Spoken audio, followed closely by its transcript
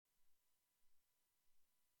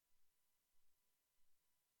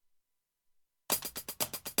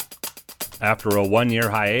After a one-year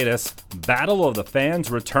hiatus, Battle of the Fans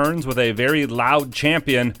returns with a very loud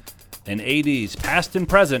champion, and ADs past and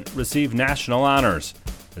present receive national honors.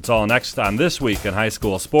 It's all next on This Week in High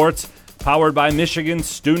School Sports, powered by Michigan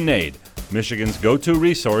Student Aid, Michigan's go-to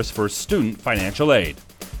resource for student financial aid.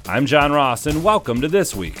 I'm John Ross, and welcome to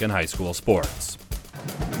This Week in High School Sports.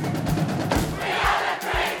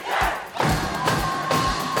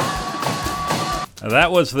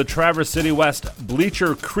 That was the Traverse City West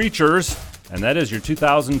Bleacher Creatures, and that is your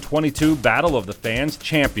 2022 Battle of the Fans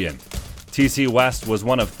champion. TC West was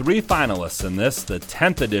one of three finalists in this, the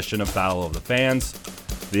 10th edition of Battle of the Fans.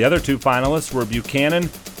 The other two finalists were Buchanan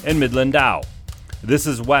and Midland Dow. This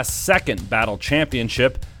is West's second Battle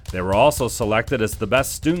Championship. They were also selected as the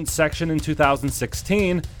best student section in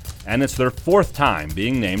 2016, and it's their fourth time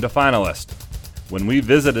being named a finalist. When we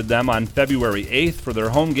visited them on February 8th for their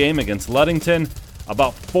home game against Ludington,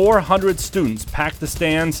 about 400 students packed the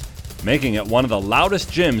stands, making it one of the loudest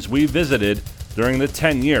gyms we visited during the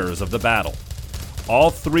 10 years of the battle. All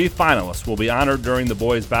three finalists will be honored during the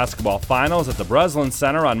boys basketball finals at the Breslin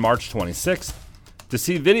Center on March 26th. To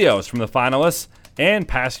see videos from the finalists and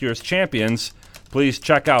past year's champions, please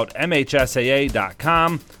check out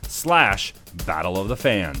mhsaa.com/Battle of the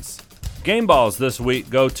Fans. Game balls this week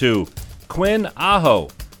go to Quinn Aho.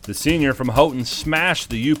 The senior from Houghton smashed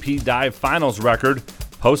the UP dive finals record,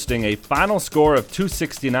 posting a final score of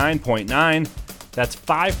 269.9. That's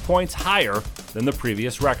 5 points higher than the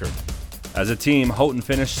previous record. As a team, Houghton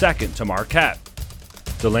finished second to Marquette.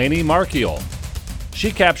 Delaney Markiel.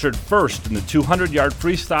 She captured first in the 200-yard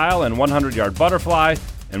freestyle and 100-yard butterfly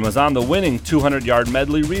and was on the winning 200-yard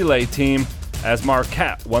medley relay team as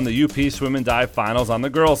Marquette won the UP swim and dive finals on the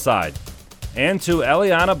girls' side. And to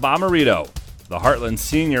Eliana Bomarito. The Heartland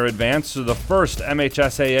senior advanced to the first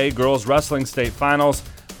MHSAA Girls Wrestling State Finals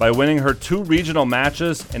by winning her two regional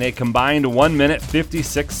matches in a combined 1 minute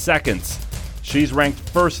 56 seconds. She's ranked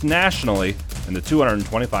first nationally in the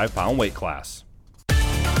 225-pound weight class.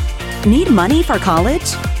 Need money for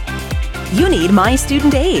college? You need My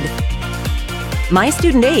Student Aid. My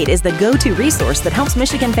Student Aid is the go-to resource that helps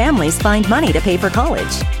Michigan families find money to pay for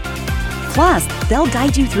college. Plus, they'll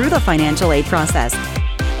guide you through the financial aid process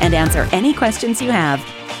and answer any questions you have.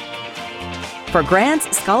 For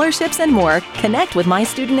grants, scholarships, and more, connect with My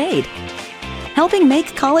Student Aid, helping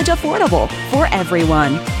make college affordable for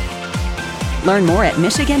everyone. Learn more at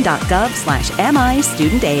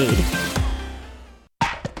michigan.gov/MIStudentAid.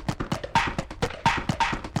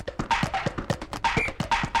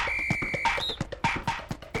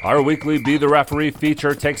 Our weekly Be the Referee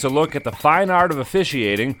feature takes a look at the fine art of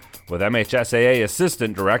officiating with MHSAA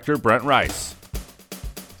Assistant Director Brent Rice.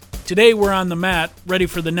 Today we're on the mat, ready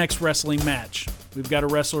for the next wrestling match. We've got a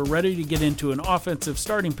wrestler ready to get into an offensive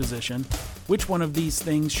starting position. Which one of these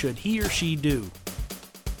things should he or she do?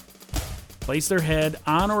 Place their head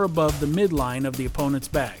on or above the midline of the opponent's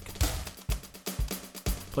back.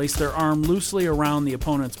 Place their arm loosely around the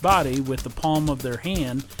opponent's body with the palm of their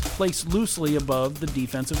hand placed loosely above the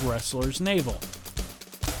defensive wrestler's navel.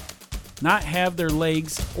 Not have their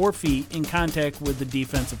legs or feet in contact with the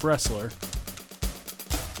defensive wrestler.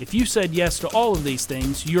 If you said yes to all of these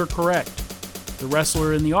things, you're correct. The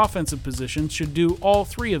wrestler in the offensive position should do all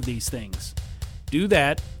three of these things. Do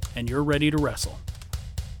that, and you're ready to wrestle.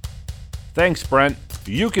 Thanks, Brent.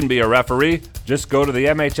 You can be a referee. Just go to the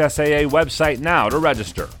MHSAA website now to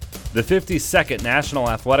register. The 52nd National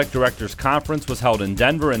Athletic Directors Conference was held in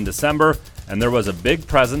Denver in December, and there was a big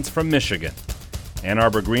presence from Michigan. Ann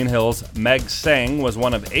Arbor Green Hills' Meg Sang was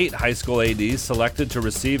one of 8 high school ADs selected to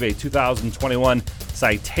receive a 2021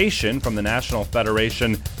 citation from the National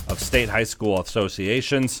Federation of State High School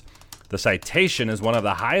Associations. The citation is one of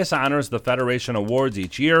the highest honors the Federation awards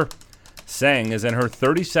each year. Sang is in her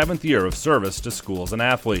 37th year of service to schools and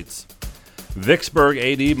athletes. Vicksburg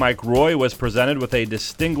AD Mike Roy was presented with a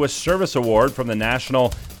Distinguished Service Award from the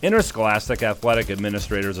National Interscholastic Athletic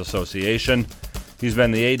Administrators Association. He's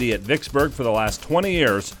been the AD at Vicksburg for the last 20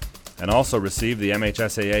 years and also received the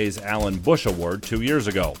MHSAA's Alan Bush Award 2 years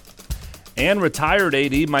ago. And retired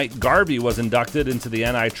AD Mike Garvey was inducted into the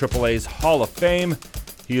NIAAA's Hall of Fame.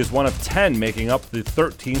 He is one of 10 making up the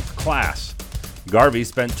 13th class. Garvey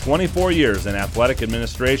spent 24 years in athletic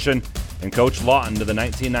administration and coached Lawton to the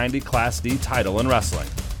 1990 Class D title in wrestling.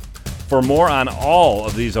 For more on all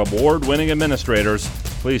of these award-winning administrators,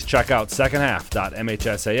 please check out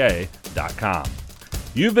secondhalf.mhsaa.com.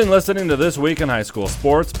 You've been listening to This Week in High School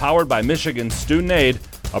Sports, powered by Michigan Student Aid,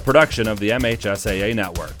 a production of the MHSAA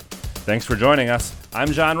Network. Thanks for joining us.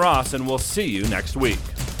 I'm John Ross, and we'll see you next week.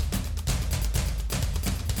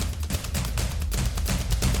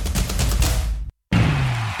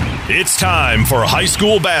 It's time for high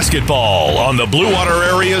school basketball on the Blue Water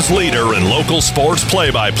Area's leader in local sports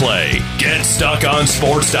play-by-play.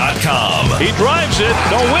 GetStuckOnSports.com. He drives it.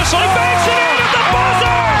 The whistle. He banks it in at the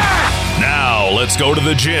buzzer. Now let's go to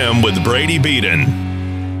the gym with Brady Beaton.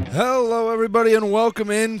 Hello, everybody, and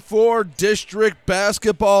welcome in for district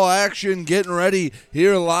basketball action. Getting ready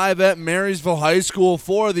here live at Marysville High School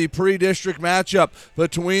for the pre-district matchup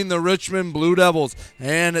between the Richmond Blue Devils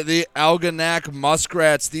and the Algonac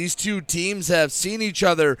Muskrats. These two teams have seen each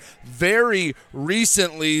other very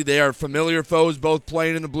recently. They are familiar foes, both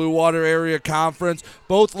playing in the Blue Water Area Conference,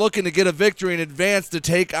 both looking to get a victory in advance to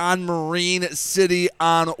take on Marine City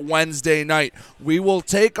on Wednesday night. We will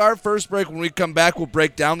take our first break. When we come back, we'll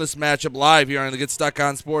break down this matchup live here on the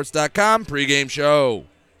GetStuckOnSports.com pregame show.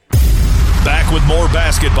 Back with more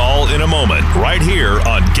basketball in a moment, right here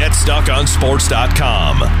on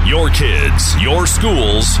GetStuckOnSports.com. Your kids, your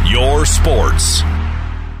schools, your sports.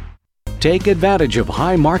 Take advantage of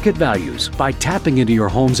high market values by tapping into your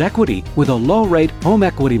home's equity with a low-rate home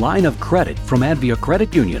equity line of credit from Advia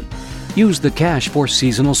Credit Union. Use the cash for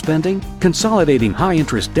seasonal spending, consolidating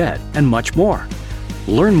high-interest debt, and much more.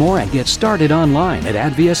 Learn more and get started online at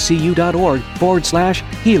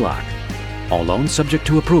adviacu.org/HELOC. All loans subject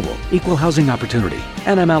to approval. Equal housing opportunity.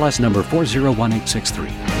 NMLS number 401863.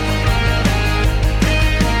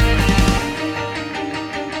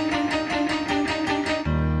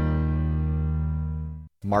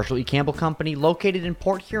 Marshall E. Campbell Company, located in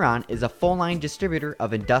Port Huron, is a full-line distributor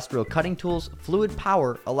of industrial cutting tools, fluid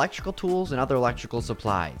power, electrical tools, and other electrical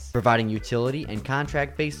supplies, providing utility and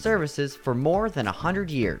contract-based services for more than 100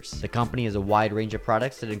 years. The company has a wide range of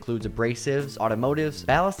products that includes abrasives, automotives,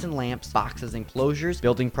 ballast and lamps, boxes and closures,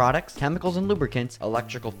 building products, chemicals and lubricants,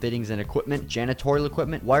 electrical fittings and equipment, janitorial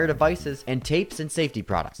equipment, wire devices, and tapes and safety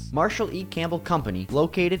products. Marshall E. Campbell Company,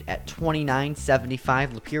 located at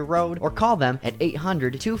 2975 Lapeer Road, or call them at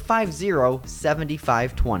 800-250-7520.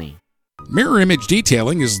 Mirror Image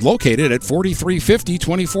Detailing is located at 4350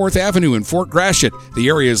 24th Avenue in Fort Gratiot, the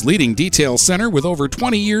area's leading detail center with over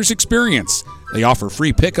 20 years' experience. They offer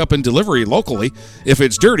free pickup and delivery locally. If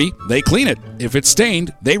it's dirty, they clean it. If it's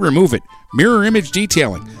stained, they remove it. Mirror Image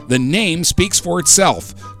Detailing. The name speaks for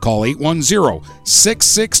itself. Call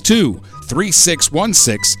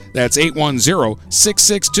 810-662-3616. That's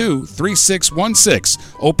 810-662-3616.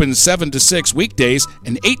 Open 7 to 6 weekdays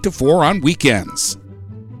and 8 to 4 on weekends.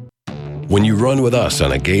 When you run with us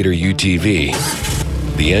on a Gator UTV,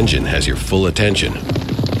 the engine has your full attention.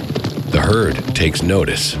 The herd takes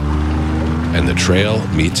notice. And the trail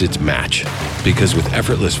meets its match. Because with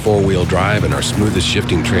effortless four-wheel drive and our smoothest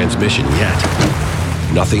shifting transmission yet,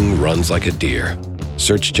 nothing runs like a Deere.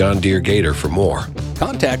 Search John Deere Gator for more.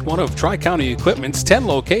 Contact one of Tri-County Equipment's 10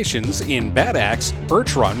 locations in Bad Axe,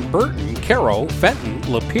 Birch Run, Burton, Caro, Fenton,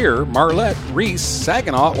 Lapeer, Marlette, Reese,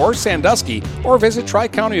 Saginaw, or Sandusky, or visit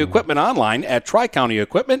Tri-County Equipment online at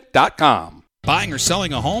tricountyequipment.com. Buying or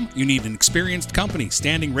selling a home? You need an experienced company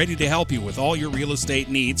standing ready to help you with all your real estate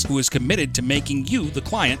needs, who is committed to making you the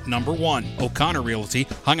client number one. O'Connor Realty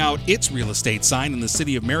hung out its real estate sign in the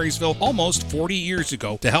city of Marysville almost 40 years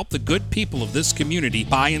ago to help the good people of this community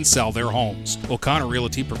buy and sell their homes. O'Connor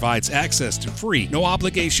Realty provides access to free,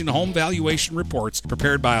 no-obligation home valuation reports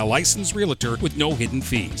prepared by a licensed realtor with no hidden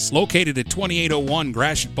fees. Located at 2801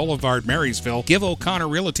 Gratiot Boulevard, Marysville, give O'Connor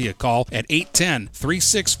Realty a call at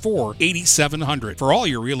 810-364-8700 for all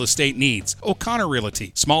your real estate needs. O'Connor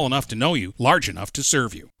Realty, small enough to know you, large enough to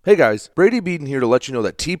serve you. Hey guys, Brady Beaton here to let you know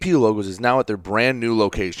that TP Logos is now at their brand new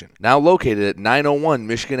location. Now located at 901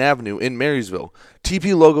 Michigan Avenue in Marysville,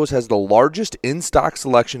 TP Logos has the largest in-stock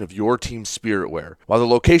selection of your team's spirit wear. While the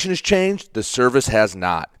location has changed, the service has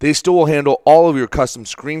not. They still will handle all of your custom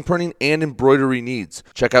screen printing and embroidery needs.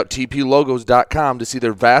 Check out tplogos.com to see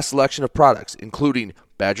their vast selection of products, including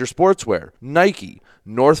Badger Sportswear, Nike,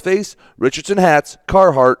 North Face, Richardson hats,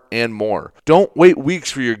 Carhartt, and more. Don't wait weeks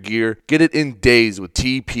for your gear. Get it in days with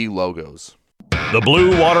TP Logos. The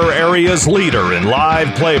Blue Water Area's leader in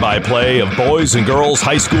live play-by-play of boys and girls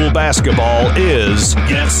high school basketball is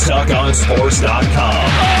GetStuckOnSports.com.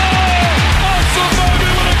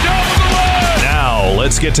 Now,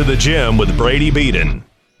 let's get to the gym with Brady Beaton.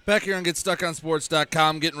 Back here on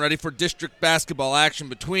GetStuckOnSports.com, getting ready for district basketball action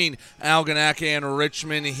between Algonac and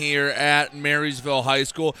Richmond here at Marysville High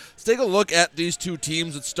School. Let's take a look at these two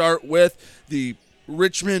teams. Let's start with the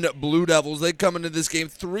Richmond Blue Devils. They come into this game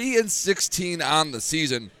 3-16 on the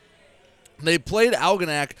season. They played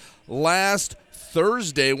Algonac last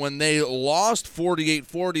Thursday when they lost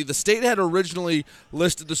 48-40. The state had originally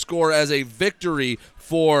listed the score as a victory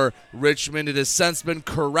for Richmond. It has since been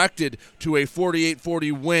corrected to a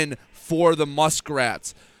 48-40 win for the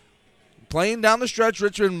Muskrats. Playing down the stretch,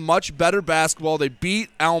 Richmond much better basketball. They beat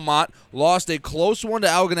Almont, lost a close one to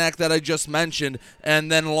Algonac that I just mentioned, and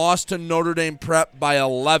then lost to Notre Dame Prep by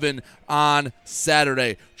 11 on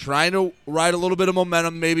Saturday. Trying to ride a little bit of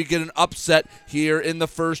momentum, maybe get an upset here in the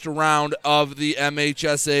first round of the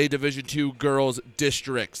MHSA Division II Girls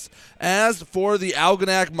Districts. As for the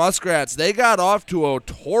Algonac Muskrats, they got off to a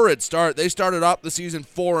torrid start. They started up the season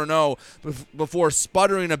 4-0 before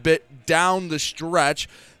sputtering a bit down the stretch.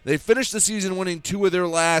 They finished the season winning 2 of their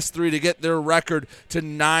last 3 to get their record to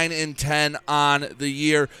 9-10 on the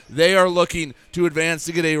year. They are looking to advance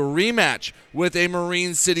to get a rematch with a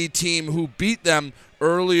Marine City team who beat them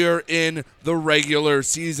earlier in the regular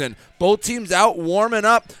season. Both teams out warming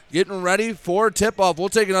up, getting ready for tip-off. We'll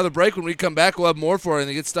take another break. When we come back, we'll have more for you in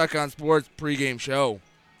the Get Stuck on Sports pregame show.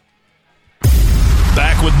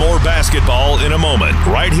 Back with more basketball in a moment,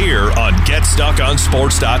 right here on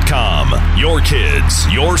GetStuckOnSports.com. Your kids,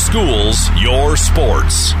 your schools, your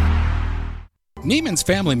sports. Neiman's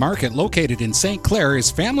Family Market, located in St. Clair, is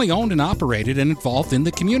family-owned and operated and involved in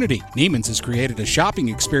the community. Neiman's has created a shopping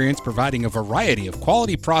experience providing a variety of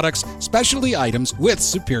quality products, specialty items with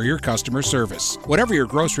superior customer service. Whatever your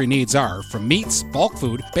grocery needs are, from meats, bulk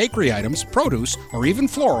food, bakery items, produce, or even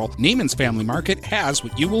floral, Neiman's Family Market has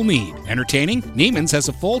what you will need. Entertaining? Neiman's has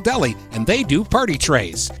a full deli, and they do party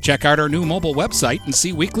trays. Check out our new mobile website and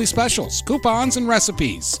see weekly specials, coupons, and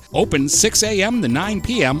recipes. Open 6 a.m. to 9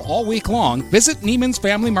 p.m. all week long. Visit Neiman's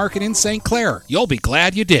Family Market in St. Clair. You'll be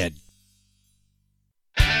glad you did.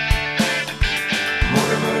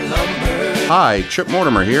 Hi, Chip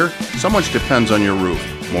Mortimer here. So much depends on your roof.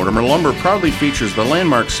 Mortimer Lumber proudly features the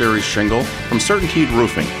Landmark Series shingle from Certainteed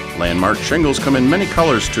Roofing. Landmark shingles come in many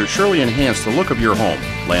colors to surely enhance the look of your home.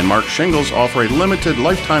 Landmark shingles offer a limited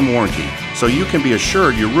lifetime warranty, so you can be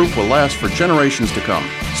assured your roof will last for generations to come.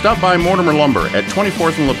 Stop by Mortimer Lumber at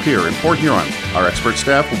 24th and Lapeer in Port Huron. Our expert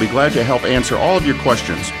staff will be glad to help answer all of your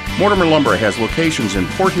questions. Mortimer Lumber has locations in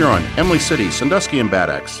Port Huron, Emily City, Sandusky, and Bad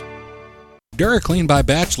Axe. DuraClean by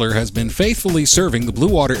Bachelor has been faithfully serving the Blue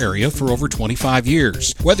Water area for over 25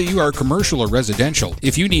 years. Whether you are commercial or residential,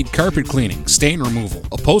 if you need carpet cleaning, stain removal,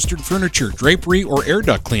 upholstered furniture, drapery, or air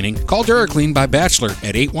duct cleaning, call DuraClean by Bachelor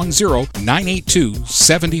at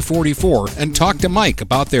 810-982-7044 and talk to Mike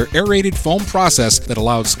about their aerated foam process that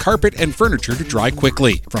allows carpet and furniture to dry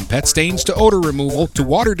quickly. From pet stains to odor removal to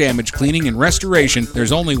water damage cleaning and restoration,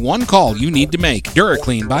 there's only one call you need to make.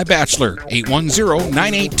 DuraClean by Bachelor,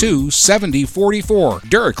 810-982-7044.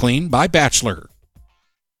 DuraClean by Bachelor.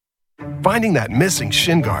 Finding that missing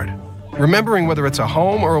shin guard. Remembering whether it's a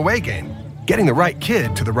home or away game. Getting the right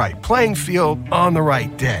kid to the right playing field on the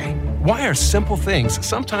right day. Why are simple things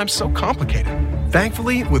sometimes so complicated?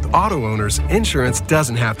 Thankfully, with auto owners, insurance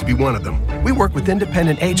doesn't have to be one of them. We work with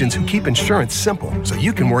independent agents who keep insurance simple so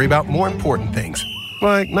you can worry about more important things.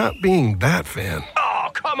 Like not being that fan. Oh,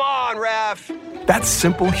 come on, ref! That's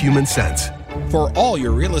simple human sense. For all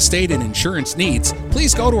your real estate and insurance needs,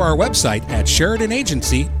 please go to our website at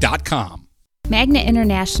SheridanAgency.com. Magna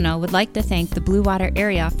International would like to thank the Blue Water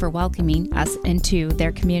area for welcoming us into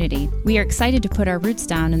their community. We are excited to put our roots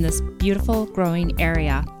down in this beautiful, growing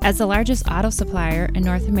area. As the largest auto supplier in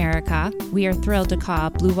North America, we are thrilled to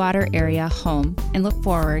call Blue Water area home and look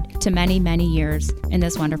forward to many, many years in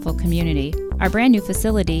this wonderful community. Our brand new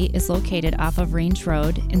facility is located off of Range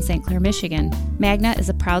Road in St. Clair, Michigan. Magna is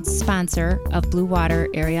a proud sponsor of Blue Water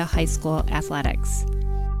Area High School athletics.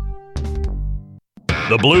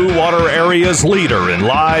 The Blue Water area's leader in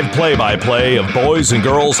live play-by-play of boys and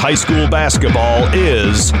girls high school basketball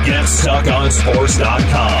is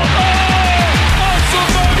GetStuckOnSports.com.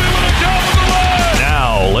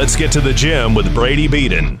 Now, let's get to the gym with Brady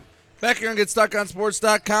Beaton. Back here on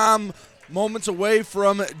GetStuckOnSports.com. Moments away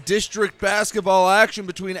from district basketball action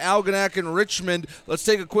between Algonac and Richmond. Let's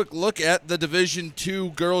take a quick look at the Division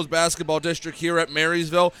II girls basketball district here at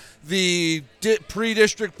Marysville. The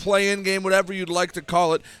pre-district play-in game, whatever you'd like to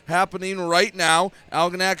call it, happening right now.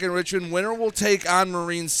 Algonac and Richmond winner will take on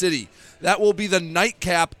Marine City. That will be the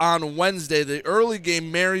nightcap on Wednesday. The early game,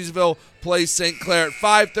 Marysville plays St. Clair at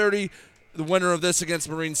 5:30. The winner of this against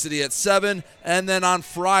Marine City at 7. And then on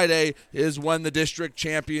Friday is when the district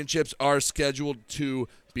championships are scheduled to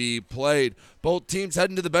be played. Both teams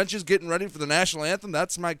heading to the benches, getting ready for the national anthem.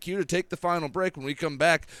 That's my cue to take the final break. When we come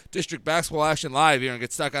back, district basketball action live here on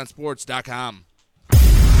GetStuckOnSports.com.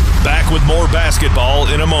 Back with more basketball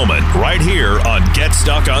in a moment, right here on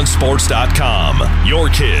GetStuckOnSports.com. Your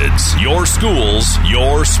kids, your schools,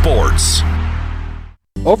 your sports.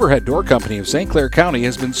 Overhead Door Company of St. Clair County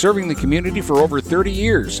has been serving the community for over 30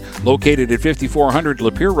 years. Located at 5400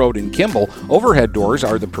 Lapeer Road in Kimball, Overhead Doors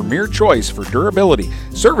are the premier choice for durability,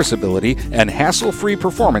 serviceability, and hassle-free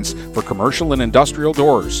performance for commercial and industrial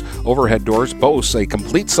doors. Overhead Doors boasts a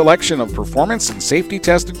complete selection of performance and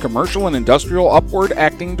safety-tested commercial and industrial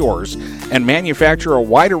upward-acting doors and manufacture a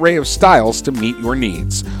wide array of styles to meet your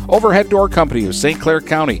needs. Overhead Door Company of St. Clair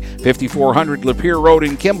County, 5400 Lapeer Road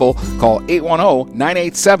in Kimball. Call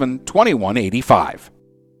 810-987-2185.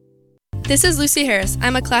 This is Lucy Harris.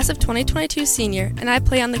 I'm a class of 2022 senior, and I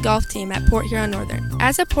play on the golf team at Port Huron Northern.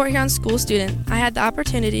 As a Port Huron school student, I had the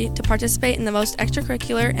opportunity to participate in the most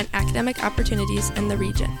extracurricular and academic opportunities in the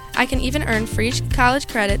region. I can even earn free college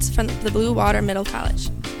credits from the Blue Water Middle College.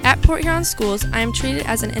 At Port Huron schools, I am treated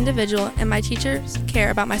as an individual, and my teachers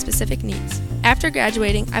care about my specific needs. After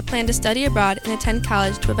graduating, I plan to study abroad and attend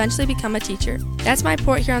college to eventually become a teacher. That's my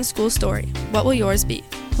Port Huron school story. What will yours be?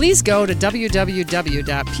 Please go to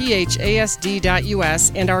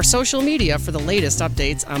www.phasd.us and our social media for the latest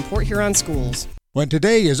updates on Port Huron schools. When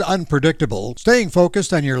today is unpredictable, staying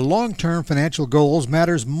focused on your long-term financial goals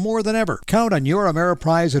matters more than ever. Count on your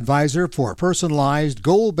Ameriprise advisor for personalized,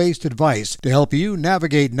 goal-based advice to help you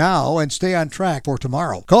navigate now and stay on track for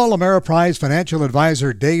tomorrow. Call Ameriprise financial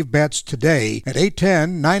advisor Dave Betts today at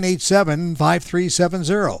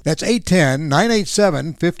 810-987-5370. That's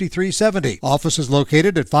 810-987-5370. Office is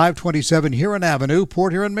located at 527 Huron Avenue,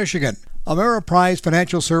 Port Huron, Michigan. Ameriprise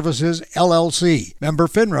Financial Services, LLC, member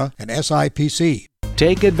FINRA and SIPC.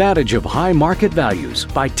 Take advantage of high market values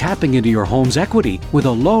by tapping into your home's equity with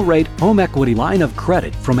a low-rate home equity line of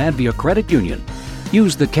credit from Advia Credit Union.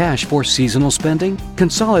 Use the cash for seasonal spending,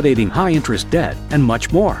 consolidating high-interest debt, and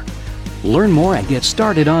much more. Learn more and get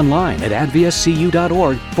started online at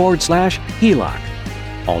adviacu.org/HELOC.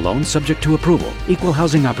 All loans subject to approval. Equal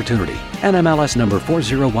housing opportunity. NMLS number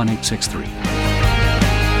 401863.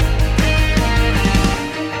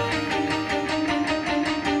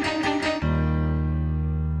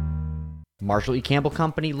 Marshall E. Campbell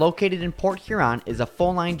Company, located in Port Huron, is a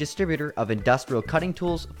full-line distributor of industrial cutting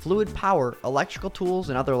tools, fluid power, electrical tools,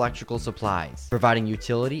 and other electrical supplies, providing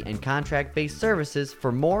utility and contract-based services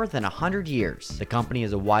for more than 100 years. The company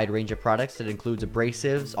has a wide range of products that includes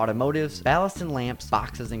abrasives, automotives, ballast and lamps,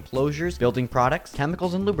 boxes and closures, building products,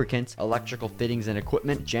 chemicals and lubricants, electrical fittings and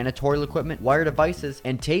equipment, janitorial equipment, wire devices,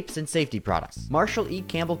 and tapes and safety products. Marshall E.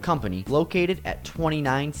 Campbell Company, located at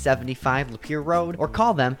 2975 Lapeer Road, or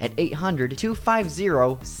call them at 800-250-7520.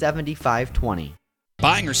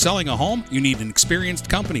 Buying or selling a home? You need an experienced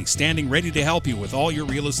company standing ready to help you with all your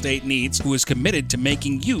real estate needs, who is committed to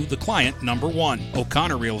making you the client number one.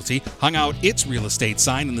 O'Connor Realty hung out its real estate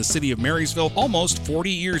sign in the city of Marysville almost 40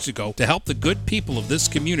 years ago to help the good people of this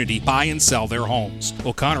community buy and sell their homes.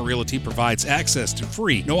 O'Connor Realty provides access to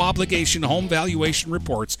free, no-obligation home valuation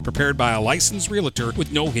reports prepared by a licensed realtor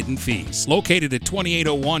with no hidden fees. Located at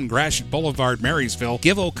 2801 Gratiot Boulevard, Marysville,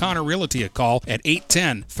 give O'Connor Realty a call at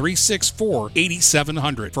 810-364-8700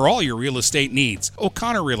 for all your real estate needs.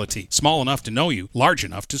 O'Connor Realty, small enough to know you, large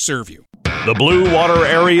enough to serve you. The Blue Water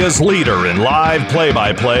area's leader in live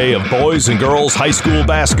play-by-play of boys and girls high school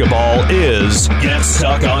basketball is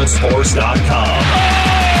GetStuckOnSports.com.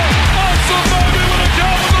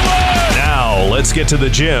 Now, let's get to the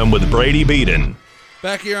gym with Brady Beaton.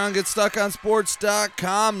 Back here on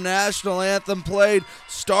GetStuckOnSports.com, national anthem played,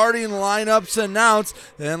 starting lineups announced,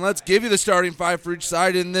 and let's give you the starting five for each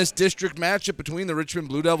side in this district matchup between the Richmond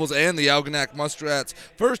Blue Devils and the Algonac Muskrats.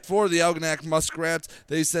 First, for the Algonac Muskrats,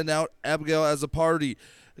 they send out Abigail Azzopardi,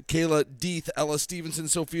 Kayla Deeth, Ella Stevenson,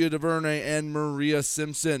 Sophia DeVernay, and Maria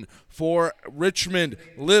Simpson. For Richmond,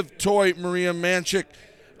 Liv Toy, Maria Manchik,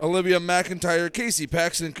 Olivia McIntyre, Casey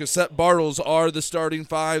Paxton, Cassette Bartles are the starting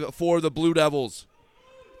five for the Blue Devils.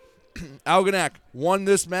 Algonac won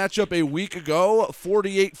this matchup a week ago,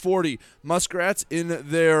 48-40. Muskrats in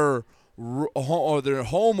their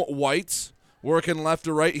home whites, working left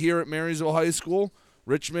to right here at Marysville High School.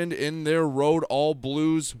 Richmond in their road all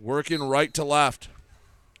blues, working right to left.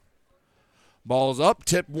 Ball's up,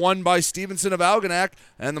 tip won by Stevenson of Algonac,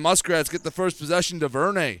 and the Muskrats get the first possession.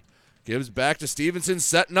 DeVernay gives back to Stevenson,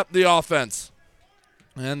 setting up the offense.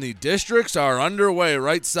 And the districts are underway.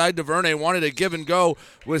 Right side, DeVernay wanted a give and go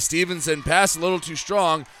with Stevenson. Pass a little too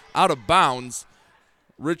strong, out of bounds.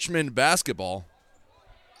 Richmond basketball.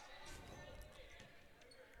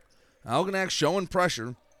 Algonac showing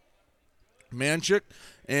pressure. Manchik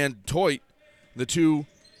and Toit, the two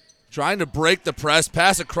trying to break the press.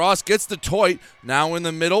 Pass across, gets to Toit. Now in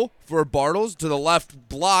the middle for Bartles. To the left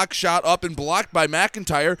block. Shot up and blocked by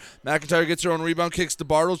McIntyre. McIntyre gets her own rebound, kicks to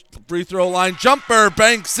Bartles. Free throw line jumper.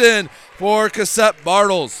 Banks in for Cassette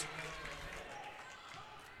Bartles.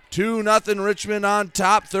 2-0 Richmond on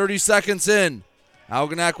top. 30 seconds in.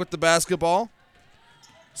 Algonac with the basketball.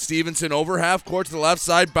 Stevenson over half court to the left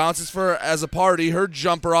side, bounces for as a party. Her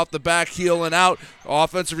jumper off the back heel and out.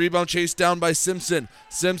 Offensive rebound chased down by Simpson.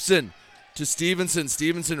 Simpson to Stevenson.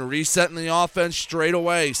 Stevenson resetting the offense straight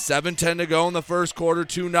away. 7:10 to go in the first quarter,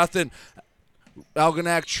 2-0.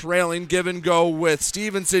 Algonac trailing, give and go with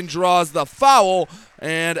Stevenson draws the foul,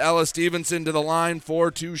 and Ella Stevenson to the line for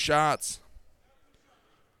 2 shots.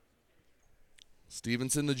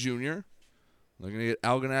 Stevenson, the junior, looking to get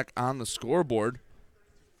Algonac on the scoreboard.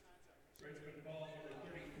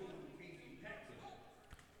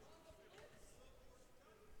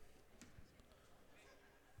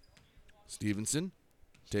 Stevenson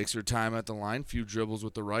takes her time at the line. Few dribbles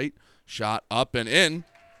with the right. Shot up and in.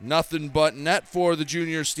 Nothing but net for the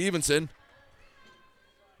junior Stevenson.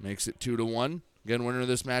 Makes it 2-1. Again, winner of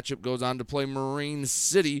this matchup goes on to play Marine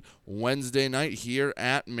City Wednesday night here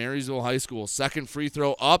at Marysville High School. Second free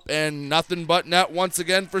throw up and nothing but net once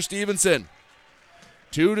again for Stevenson.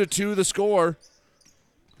 2-2 the score.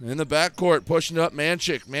 In the backcourt, pushing up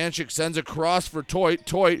Manchik. Manchik sends a cross for Toit.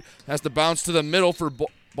 Toit has to bounce to the middle for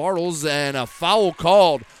Bartles, and a foul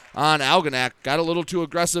called on Algonac. Got a little too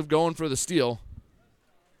aggressive going for the steal.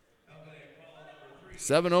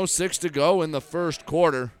 7:06 to go in the first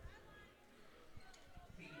quarter.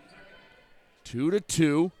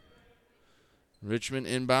 2-2. Richmond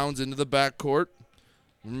inbounds into the backcourt.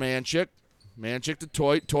 Manchik. Manchik to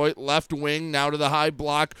Toit. Toit left wing, now to the high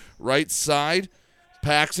block, right side.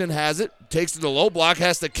 Paxson has it, takes it to the low block,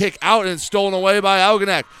 has to kick out, and it's stolen away by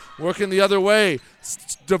Algonac. Working the other way.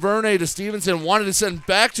 DuVernay to Stevenson. Wanted to send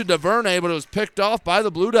back to DuVernay, but it was picked off by the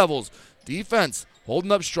Blue Devils. Defense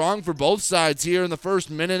holding up strong for both sides here in the first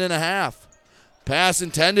minute and a half. Pass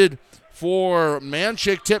intended for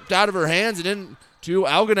Manchik, tipped out of her hands and into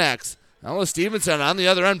Algonac's. Ella Stevenson on the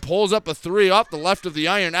other end pulls up a 3 off the left of the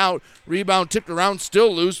iron out. Rebound tipped around,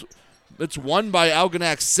 still loose. It's won by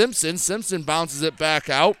Algonac Simpson. Simpson bounces it back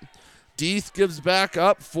out. Deeth gives back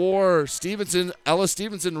up for Stevenson. Ella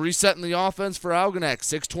Stevenson resetting the offense for Algonac.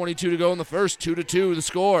 6:22 to go in the first. 2-2 the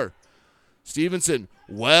score. Stevenson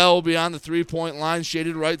well beyond the three-point line,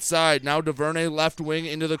 shaded right side. Now DuVernay left wing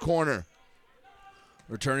into the corner.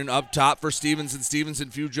 Returning up top for Stevenson.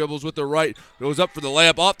 Stevenson, few dribbles with the right. Goes up for the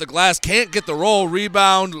layup off the glass. Can't get the roll.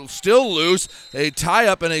 Rebound still loose. A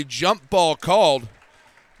tie-up and a jump ball called.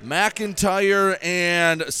 McIntyre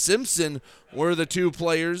and Simpson were the two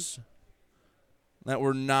players that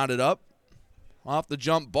were knotted up. Off the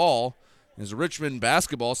jump ball is Richmond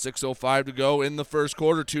basketball. 6:05 to go in the first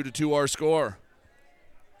quarter. 2-2 our score.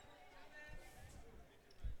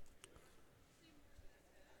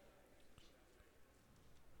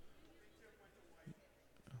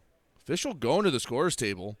 Official going to the scorers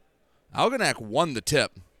table. Algonac won the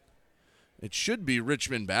tip. It should be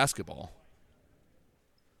Richmond basketball.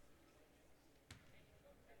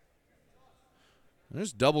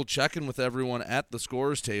 Just double checking with everyone at the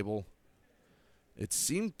scorers table. It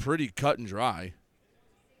seemed pretty cut and dry.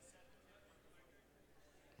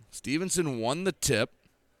 Stevenson won the tip.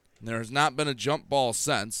 There has not been a jump ball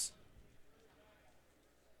since.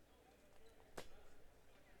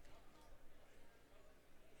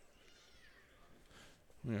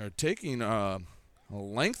 We are taking a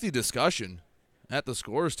lengthy discussion at the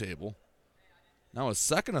scorers table. Now a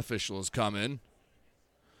second official has come in.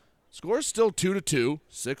 Score's still 2-2.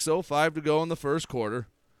 6:05 to go in the first quarter.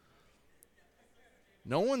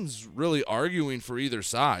 No one's really arguing for either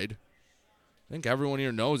side. I think everyone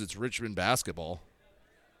here knows it's Richmond basketball.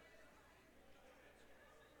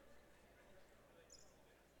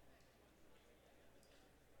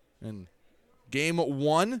 And game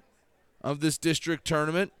 1 of this district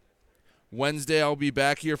tournament. Wednesday I'll be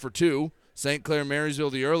back here for 2. St. Clair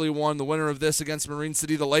Marysville, the early one. The winner of this against Marine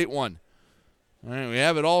City, the late one. All right, we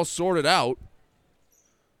have it all sorted out.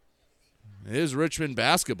 It is Richmond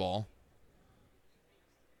basketball.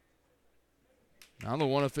 Now the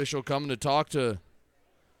one official coming to talk to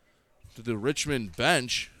the Richmond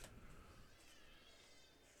bench.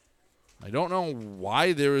 I don't know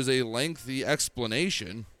why there is a lengthy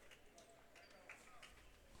explanation.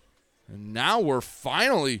 And now we're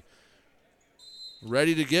finally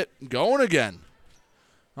ready to get going again.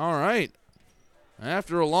 All right.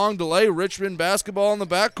 After a long delay, Richmond basketball in the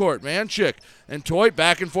backcourt. Manchik and Toit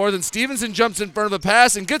back and forth, and Stevenson jumps in front of the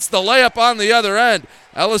pass and gets the layup on the other end.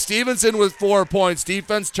 Ella Stevenson with 4 points.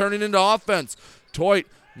 Defense turning into offense. Toit,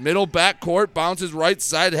 middle backcourt, bounces right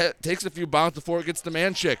side, takes a few bounces before it gets to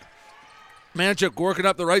Manchik. Manchik working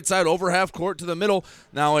up the right side, over half court to the middle.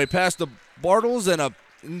 Now a pass to Bartles and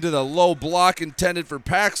into the low block intended for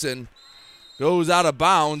Paxson. Goes out of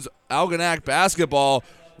bounds. Algonac basketball.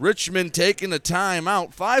 Richmond taking a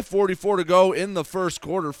timeout. 5:44 to go in the first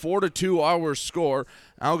quarter. 4-2 our score.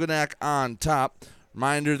 Algonac on top.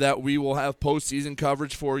 Reminder that we will have postseason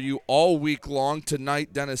coverage for you all week long.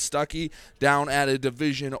 Tonight, Dennis Stuckey down at a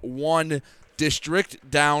Division I district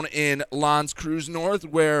down in L'Anse Creuse North,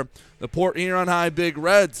 where the Port Huron High Big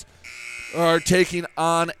Reds are taking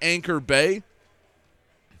on Anchor Bay.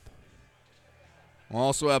 We'll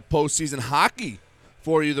also have postseason hockey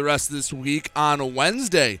for you the rest of this week on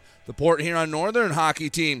Wednesday. The Port Huron Northern hockey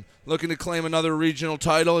team looking to claim another regional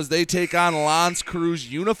title as they take on L'Anse Creuse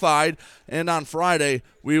Unified. And on Friday,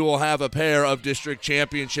 we will have a pair of district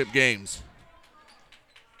championship games.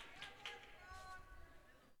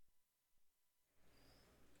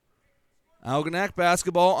 Algonac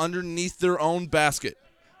basketball underneath their own basket.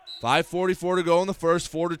 5:44 to go in the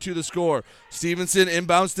first, 4-2 the score. Stevenson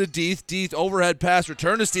inbounds to Deeth. Deeth overhead pass,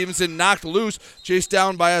 return to Stevenson, knocked loose, chased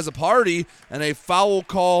down by Azzapardi, and a foul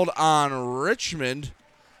called on Richmond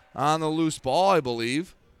on the loose ball, I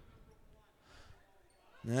believe.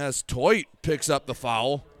 Yes, Toit picks up the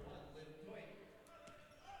foul.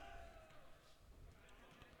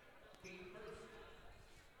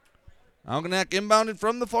 Algonac inbounded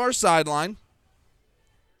from the far sideline.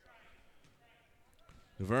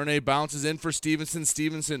 DuVernay bounces in for Stevenson.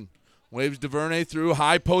 Stevenson waves DuVernay through.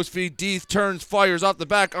 High post feed. Deeth turns, fires off the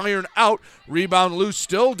back iron, out. Rebound loose,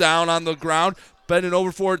 still down on the ground. Bending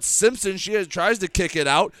over for it. Simpson. She tries to kick it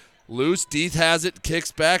out. Loose. Deeth has it.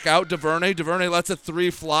 Kicks back out. DuVernay. DuVernay lets a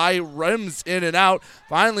three fly. Rims in and out.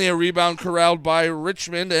 Finally a rebound corralled by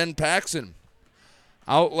Richmond and Paxson.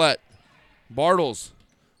 Outlet. Bartles.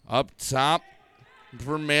 Up top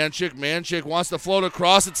for Manchik. Manchik wants to float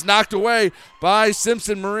across. It's knocked away by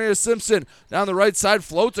Simpson. Maria Simpson down the right side,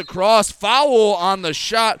 floats across. Foul on the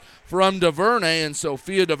shot from DuVernay, and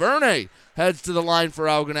Sophia DuVernay heads to the line for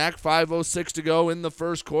Algonac. 5:06 to go in the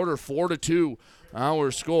first quarter. 4-2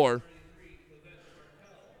 our score.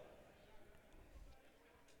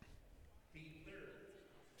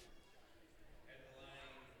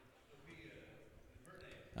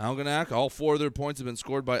 Algonac, all 4 of their points have been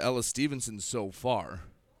scored by Ella Stevenson so far.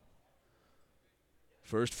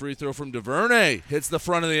 First free throw from DuVernay. Hits the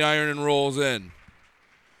front of the iron and rolls in.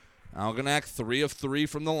 Algonac 3 of 3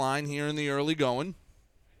 from the line here in the early going.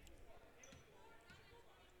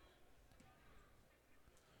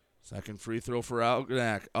 Second free throw for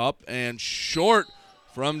Algonac. Up and short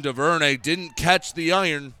from DuVernay. Didn't catch the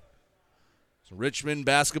iron. So Richmond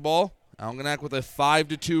basketball. Algonac with a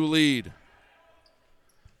 5-2 lead.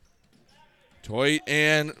 Toit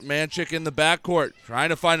and Manchik in the backcourt. Trying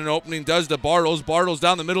to find an opening, does to Bartles. Bartles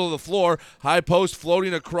down the middle of the floor. High post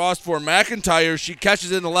floating across for McIntyre. She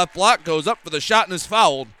catches it in the left block, goes up for the shot and is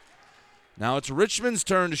fouled. Now it's Richmond's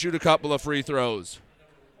turn to shoot a couple of free throws.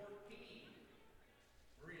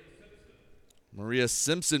 Maria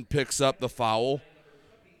Simpson picks up the foul.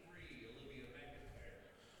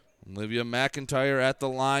 Olivia McIntyre at the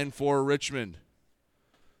line for Richmond.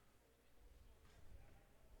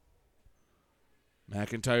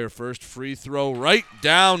 McIntyre first free throw right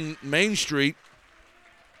down Main Street.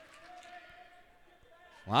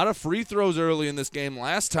 A lot of free throws early in this game.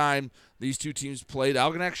 Last time these two teams played,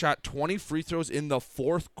 Algonac shot 20 free throws in the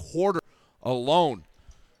fourth quarter alone.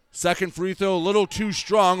 Second free throw a little too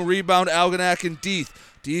strong. Rebound Algonac and Deeth.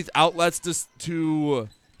 Deeth outlets to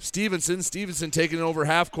Stevenson. Stevenson taking it over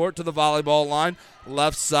half court to the volleyball line.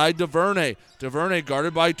 Left side DuVernay. DuVernay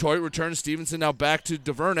guarded by Toit. Returns Stevenson now back to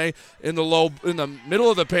DuVernay in the middle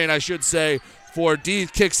of the paint, I should say, for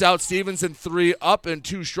Deeth. Kicks out Stevenson. 3 up and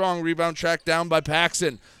 2 strong. Rebound tracked down by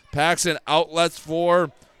Paxson. Paxson outlets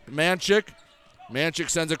for Manchik. Manchik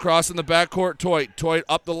sends across in the backcourt. Toit. Toit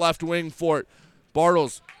up the left wing for it.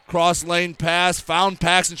 Bartles. Cross lane pass. Found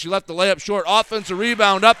Paxson. She left the layup short. Offensive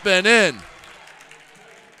rebound up and in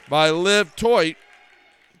by Liv Toit.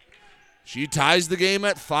 She ties the game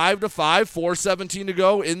at 5-5, 4:17 to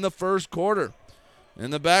go in the first quarter.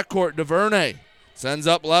 In the backcourt, DuVernay sends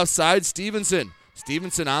up left side, Stevenson.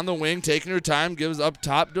 Stevenson on the wing, taking her time, gives up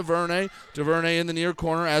top DuVernay. DuVernay in the near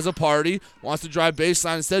corner as a party. Wants to drive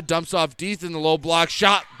baseline instead, dumps off Deeth in the low block.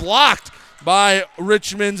 Shot blocked by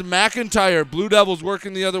Richmond's McIntyre. Blue Devils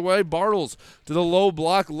working the other way. Bartles to the low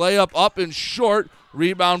block. Layup up and short.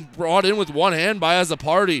 Rebound brought in with one hand by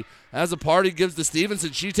Azzopardi. Azzopardi gives to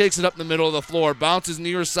Stevenson. She takes it up the middle of the floor. Bounces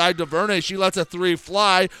near side to Verne. She lets a three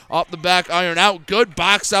fly. Off the back iron out. Good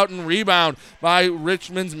box out and rebound by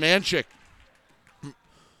Richmond's Manchik.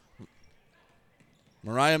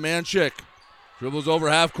 Mariah Manchik dribbles over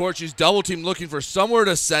half court. She's double teamed looking for somewhere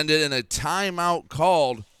to send it, and a timeout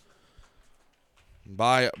called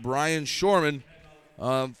by Brian Shorman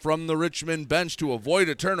from the Richmond bench to avoid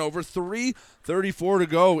a turnover. 3:34 to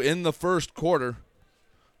go in the first quarter.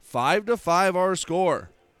 5-5 our score.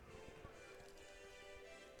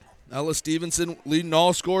 Ella Stevenson leading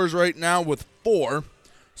all scorers right now with 4.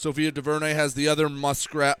 Sophia DuVernay has the other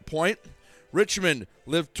Muskrat point. Richmond,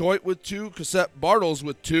 Liv Toit with 2, Cassette Bartles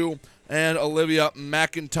with 2, and Olivia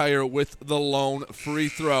McIntyre with the lone free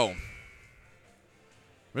throw.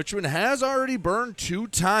 Richmond has already burned 2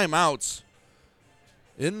 timeouts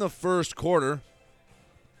in the first quarter.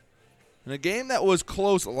 In a game that was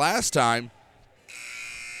close last time,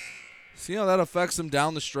 see how that affects them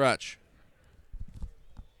down the stretch.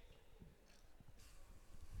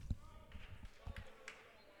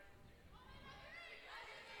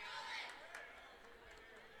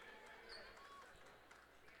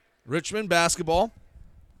 Richmond basketball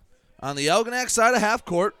on the Algonac side of half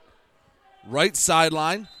court. Right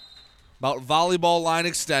sideline, about volleyball line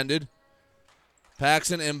extended.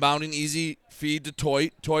 Paxson inbounding, easy feed to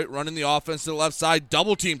Toit. Toit running the offense to the left side,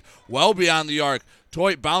 double teamed well beyond the arc.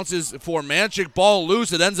 Toit bounces for Manchik, ball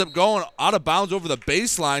loose. It ends up going out of bounds over the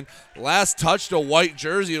baseline. Last touch to white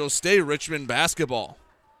jersey. It'll stay Richmond basketball.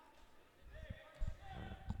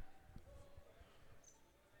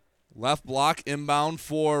 Left block inbound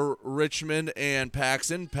for Richmond and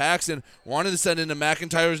Paxson. Paxson wanted to send into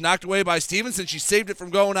McIntyre. Was knocked away by Stevenson. She saved it from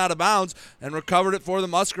going out of bounds and recovered it for the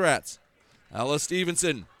Muskrats. Ella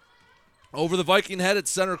Stevenson over the Viking head at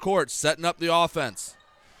center court, setting up the offense.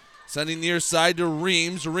 Sending near side to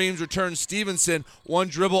Reams. Reams returns Stevenson. One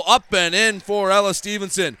dribble up and in for Ella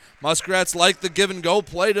Stevenson. Muskrats like the give and go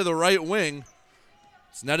play to the right wing.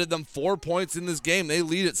 It's netted them 4 points in this game. They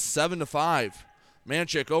lead at 7-5.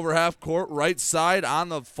 Manchik over half court, right side on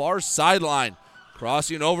the far sideline.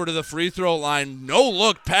 Crossing over to the free throw line. No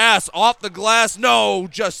look pass off the glass. No,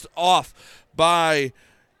 just off by,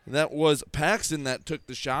 that was Paxson that took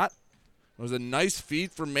the shot. It was a nice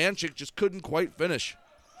feed for Manchik, just couldn't quite finish.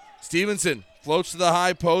 Stevenson floats to the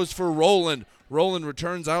high post for Rowland. Rowland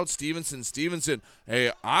returns out Stevenson. Stevenson,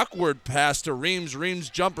 a awkward pass to Reams.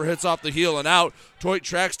 Reams jumper hits off the heel and out. Toit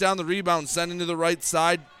tracks down the rebound, sending to the right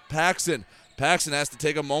side. Paxson. Paxson has to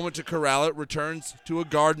take a moment to corral it. Returns to a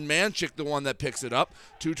guard. Manchik, the one that picks it up.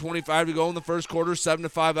 2:25 to go in the first quarter.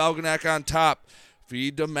 7-5 Algonac on top.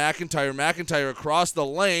 Feed to McIntyre. McIntyre across the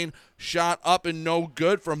lane. Shot up and no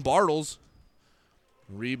good from Bartles.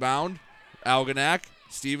 Rebound. Algonac.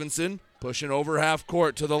 Stevenson pushing over half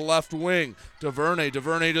court to the left wing. DuVernay.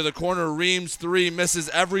 DuVernay to the corner. Reams three. Misses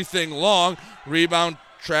everything long. Rebound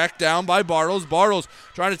tracked down by Bartles. Bartles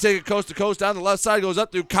trying to take it coast to coast down the left side. Goes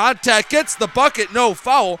up through contact. Gets the bucket. No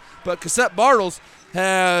foul. But Cassette Bartles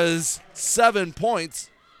has 7 points.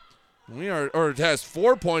 It has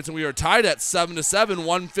 4 points, and we are tied at 7-7.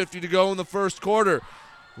 1:50 to go in the first quarter.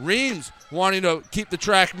 Reams wanting to keep the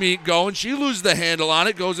track meet going. She loses the handle on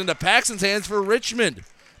it. Goes into Paxson's hands for Richmond.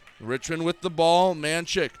 Richmond with the ball.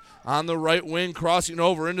 Manchik on the right wing, crossing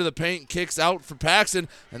over into the paint, kicks out for Paxson,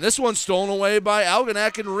 and this one's stolen away by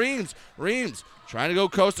Algonac and Reams. Reams trying to go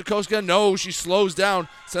coast to coast again. No, she slows down,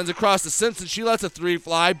 sends across to Simpson. She lets a three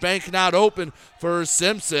fly. Bank not open for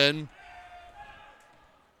Simpson.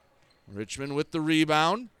 Richmond with the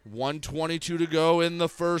rebound. 1:22 to go in the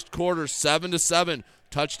first quarter. 7-7.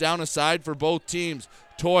 Touchdown aside for both teams.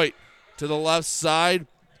 Toit to the left side.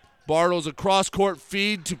 Bartles a cross-court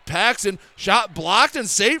feed to Paxson. Shot blocked and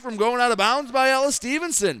saved from going out of bounds by Ella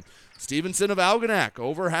Stevenson. Stevenson of Algonac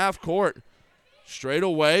over half court. Straight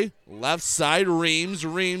away, left side, Reams.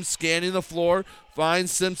 Reams scanning the floor.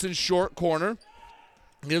 Finds Simpson short corner.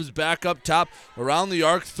 Gives back up top around the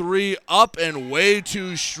arc. Three up and way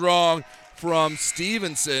too strong from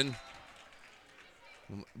Stevenson.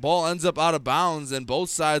 Ball ends up out of bounds, and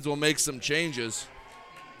both sides will make some changes.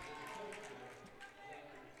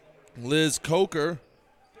 Liz Coker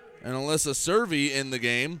and Alyssa Servey in the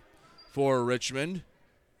game for Richmond.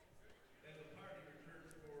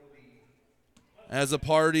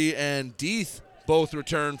 Azzopardi and Deeth both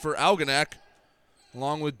return for Algonac,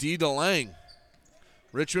 along with Dee DeLang.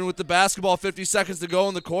 Richmond with the basketball, 50 seconds to go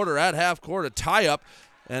in the quarter. At half court, a tie-up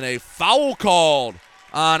and a foul called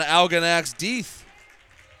on Algonac's Deeth.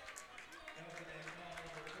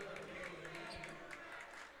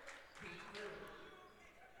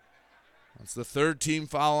 That's the third team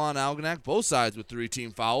foul on Algonac. Both sides with 3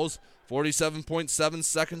 team fouls. 47.7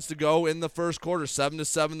 seconds to go in the first quarter.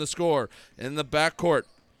 7-7 the score. In the backcourt,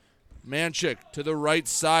 Manchik to the right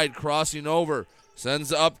side, crossing over.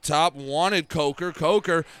 Sends up top, wanted Coker.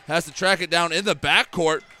 Coker has to track it down in the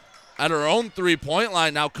backcourt at her own 3-point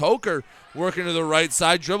line. Now Coker working to the right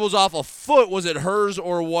side, dribbles off a foot. Was it hers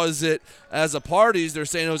or was it as a party's? They're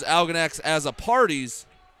saying it was Algonac's as a party's.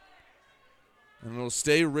 And it'll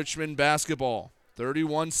stay Richmond basketball.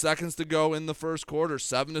 31 seconds to go in the first quarter.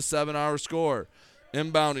 7-7 our score.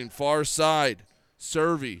 Inbounding far side.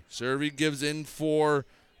 Servey. Servey gives in for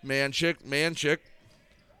Manchik. Manchik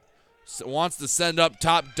wants to send up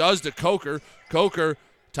top. Does to Coker. Coker,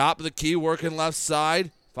 top of the key, working left side.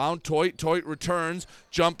 Found Toit. Toit returns.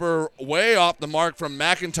 Jumper way off the mark from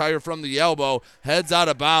McIntyre from the elbow. Heads out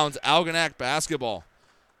of bounds. Algonac basketball.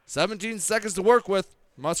 17 seconds to work with.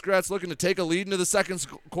 Muskrats looking to take a lead into the second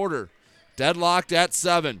quarter. Deadlocked at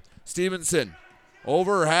 7. Stevenson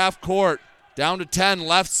over half court. Down to 10,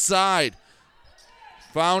 left side.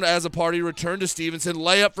 Found as a party, return to Stevenson.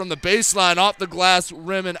 Layup from the baseline, off the glass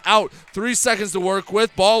rim and out. 3 seconds to work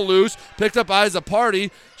with. Ball loose. Picked up by as a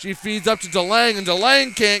party. She feeds up to DeLang, and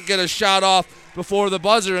DeLang can't get a shot off before the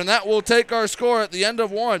buzzer, and that will take our score at the end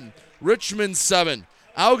of 1. Richmond 7.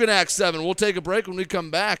 Algonac 7. We'll take a break when we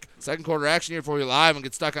come back. Second quarter action here for you live on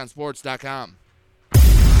GetStuckOnSports.com.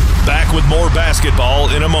 Back with more basketball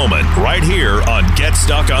in a moment, right here on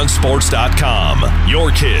GetStuckOnSports.com.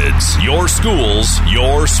 Your kids, your schools,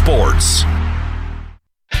 your sports.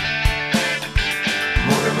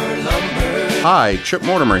 Hi, Chip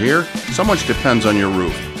Mortimer here. So much depends on your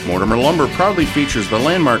roof. Mortimer Lumber proudly features the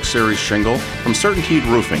Landmark Series shingle from Certainteed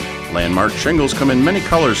Roofing. Landmark shingles come in many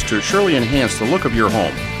colors to surely enhance the look of your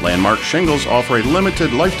home. Landmark shingles offer a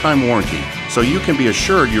limited lifetime warranty, so you can be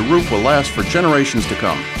assured your roof will last for generations to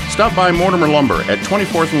come. Stop by Mortimer Lumber at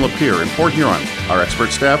 24th and Lapeer in Port Huron. Our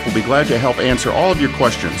expert staff will be glad to help answer all of your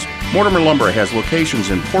questions. Mortimer Lumber has locations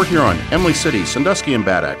in Port Huron, Emily City, Sandusky, and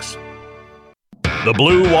Bad Axe. The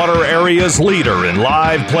Blue Water Area's leader in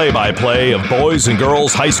live play-by-play of boys and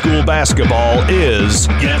girls high school basketball is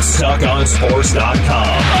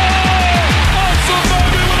GetStuckOnSports.com.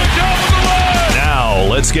 Now,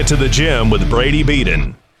 let's get to the gym with Brady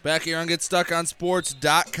Beaton. Back here on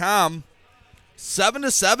GetStuckOnSports.com.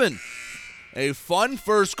 7-7. A fun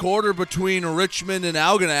first quarter between Richmond and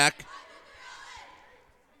Algonac.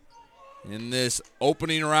 In this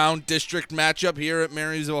opening round district matchup here at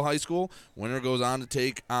Marysville High School. Winner goes on to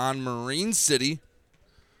take on Marine City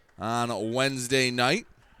on Wednesday night.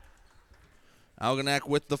 Algonac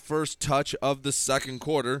with the first touch of the second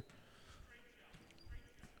quarter.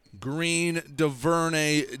 Green,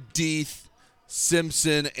 DuVernay, Deeth,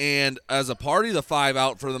 Simpson, and as a party, the 5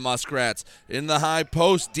 out for the Muskrats. In the high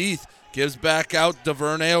post, Deeth gives back out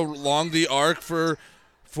DuVernay along the arc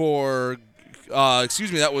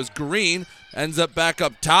that was Green. Ends up back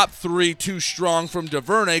up top. 3 too strong from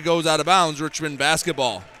DuVernay. Goes out of bounds. Richmond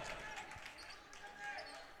basketball.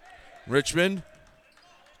 Richmond,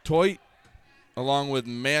 Toit, along with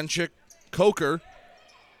Manchik, Coker,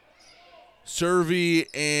 Servey,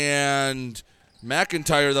 and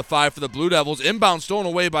McIntyre, the 5 for the Blue Devils. Inbound stolen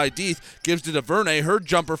away by Deeth. Gives to DuVernay. Her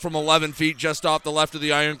jumper from 11 feet just off the left of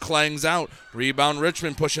the iron clangs out. Rebound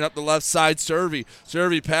Richmond pushing up the left side. Servey.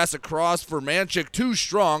 Servey pass across for Manchik. Too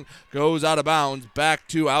strong. Goes out of bounds. Back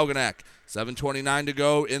to Algonac. 7:29 to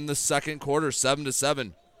go in the second quarter.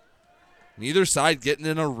 7-7. Neither side getting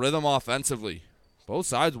in a rhythm offensively. Both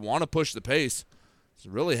sides want to push the pace.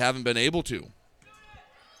 Just really haven't been able to.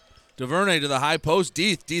 DuVernay to the high post.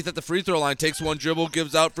 Deeth. Deeth at the free throw line. Takes one dribble.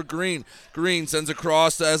 Gives out for Green. Green sends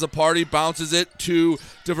across as a party. Bounces it to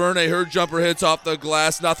DuVernay. Her jumper hits off the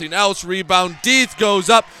glass. Nothing else. Rebound. Deeth goes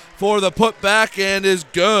up for the putback and is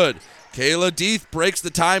good. Kayla Deeth breaks the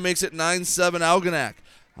tie. Makes it 9-7 Algonac.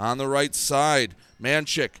 On the right side,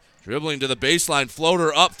 Manchik dribbling to the baseline.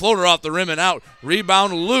 Floater up. Floater off the rim and out.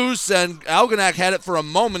 Rebound loose. And Algonac had it for a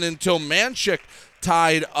moment until Manchik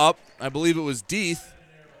tied up. I believe it was Deeth.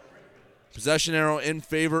 Possession arrow in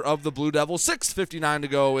favor of the Blue Devils. 6:59 to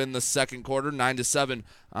go in the second quarter. 9-7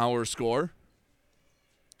 our score.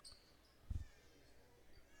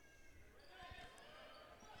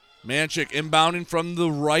 Manchik inbounding from the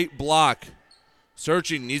right block.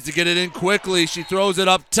 Searching, needs to get it in quickly. She throws it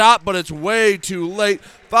up top, but it's way too late.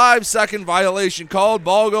 5-second violation called.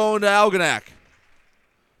 Ball going to Algonac.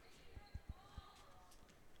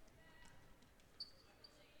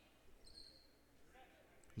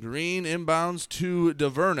 Green inbounds to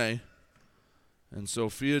DuVernay. And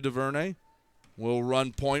Sophia DuVernay will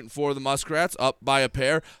run point for the Muskrats. Up by a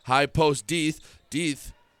pair. High post Deeth.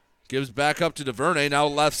 Deeth Gives back up to DuVernay. Now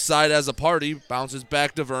left side as a party. Bounces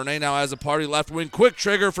back DuVernay. Now as a party left wing. Quick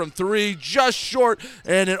trigger from three. Just short.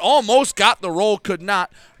 And it almost got the roll. Could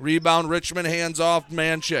not. Rebound Richmond. Hands off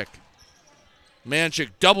Manchik.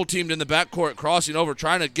 Manchik double teamed in the backcourt. Crossing over.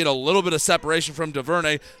 Trying to get a little bit of separation from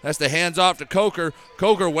DuVernay. That's the hands off to Coker.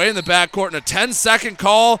 Coker way in the backcourt. And a 10-second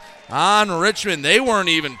call on Richmond. They weren't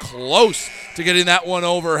even close to getting that one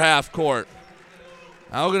over half court.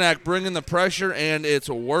 Algonac bringing the pressure, and it's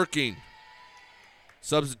working.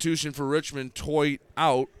 Substitution for Richmond, Toit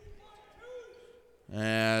out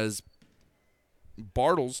as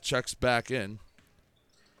Bartles checks back in.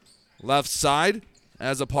 Left side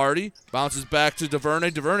as a party. Bounces back to DuVernay.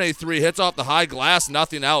 DuVernay three hits off the high glass,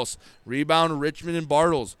 nothing else. Rebound Richmond and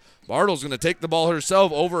Bartles. Bartles going to take the ball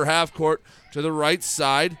herself over half court to the right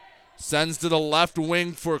side. Sends to the left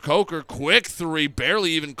wing for Coker. Quick three.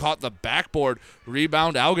 Barely even caught the backboard.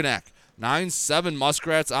 Rebound Algonac. 9-7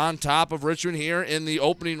 Muskrats on top of Richmond here in the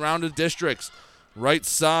opening round of districts. Right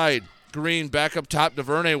side. Green back up top.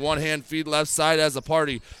 DuVernay one-hand feed left side as a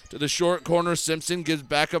party. To the short corner. Simpson gives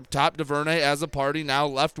back up top. DuVernay as a party. Now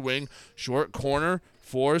left wing. Short corner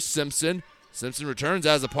for Simpson. Simpson returns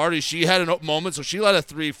as a party. She had an open moment, so she let a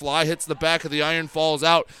three fly. Hits the back of the iron. Falls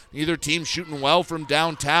out. Neither team shooting well from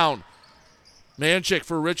downtown. Manchik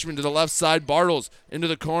for Richmond to the left side. Bartles into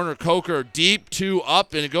the corner. Coker deep, two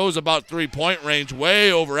up, and it goes about 3-point range.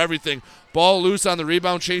 Way over everything. Ball loose on the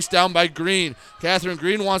rebound. Chased down by Green. Catherine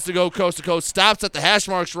Green wants to go coast to coast. Stops at the hash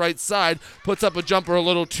marks right side. Puts up a jumper a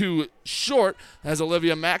little too short as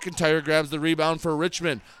Olivia McIntyre grabs the rebound for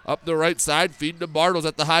Richmond. Up the right side. Feed to Bartles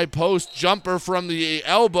at the high post. Jumper from the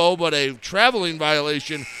elbow, but a traveling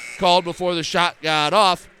violation called before the shot got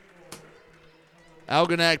off.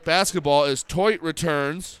 Algonac basketball as Toit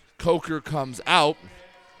returns. Coker comes out.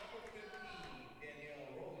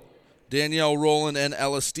 Danielle Rowland and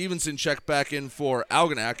Ella Stevenson check back in for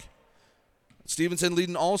Algonac. Stevenson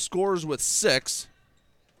leading all scorers with 6.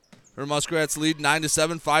 Her Muskrats lead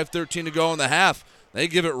 9-7, 5:13 to go in the half. They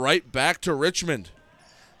give it right back to Richmond.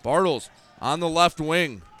 Bartles on the left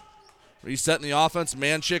wing. Resetting the offense.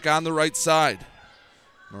 Manchik on the right side.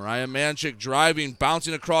 Mariah Manchik driving,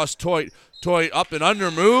 bouncing across Toit. Toit up and under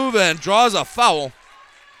move and draws a foul.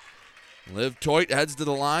 Liv Toit heads to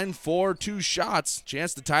the line for 2 shots.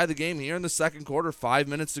 Chance to tie the game here in the second quarter. 5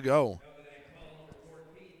 minutes to go.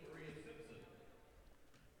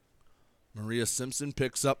 Maria Simpson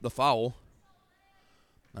picks up the foul.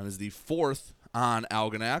 That is the 4th on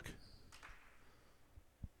Algonac.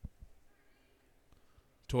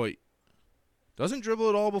 Toit doesn't dribble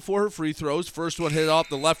at all before her free throws. First one hit off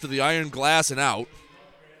the left of the iron glass and out.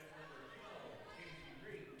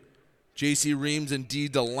 J.C. Reams and Dee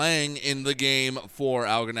DeLang in the game for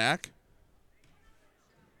Algonac.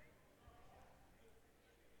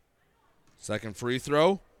 Second free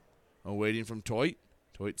throw. Awaiting from Toit.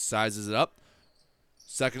 Toit sizes it up.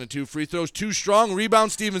 Second and 2 free throws. Too strong.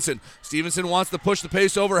 Rebound Stevenson. Stevenson wants to push the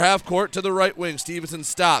pace over half court to the right wing. Stevenson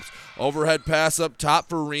stops. Overhead pass up top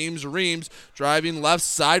for Reams. Reams driving left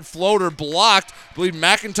side. Floater blocked. I believe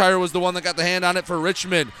McIntyre was the one that got the hand on it for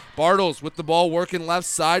Richmond. Bartles with the ball working left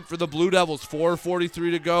side for the Blue Devils.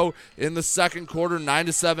 4:43 to go in the second quarter.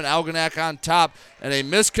 9-7 Algonac on top. And a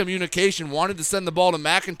miscommunication. Wanted to send the ball to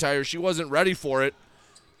McIntyre. She wasn't ready for it.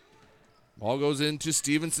 Ball goes into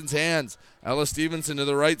Stevenson's hands. Ella Stevenson to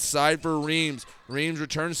the right side for Reams. Reams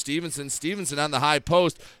returns Stevenson. Stevenson on the high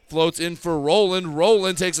post. Floats in for Rowland.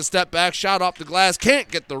 Rowland takes a step back. Shot off the glass. Can't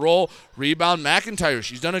get the roll. Rebound McIntyre.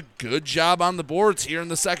 She's done a good job on the boards here in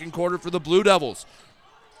the second quarter for the Blue Devils.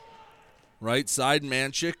 Right side,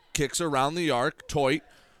 Manchik kicks around the arc. Toit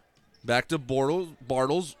back to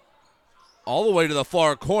Bartles. All the way to the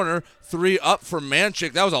far corner. 3 up for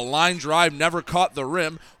Manchik. That was a line drive, never caught the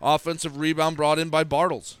rim. Offensive rebound brought in by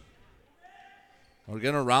Bartles.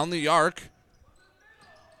 Again around the arc.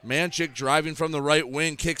 Manchik driving from the right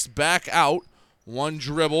wing, kicks back out. One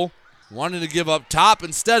dribble. Wanted to give up top.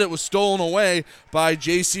 Instead, it was stolen away by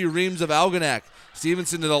J.C. Reams of Algonac.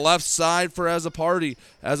 Stevenson to the left side for As a Party.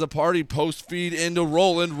 As a Party post feed into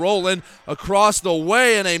Rowland. Rowland across the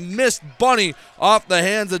way and a missed bunny off the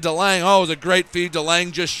hands of DeLang. Oh, it was a great feed.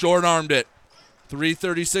 DeLang just short-armed it.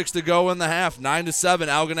 3:36 to go in the half. 9-7.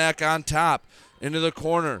 Algonac on top. Into the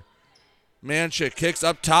corner. Manchik kicks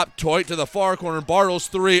up top. Toit to the far corner. Bartles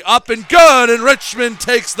 3 up and good, and Richmond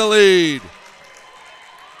takes the lead.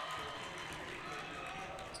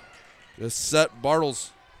 Just set Bartles.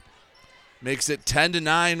 Makes it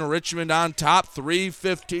 10-9. Richmond on top.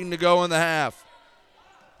 3:15 to go in the half.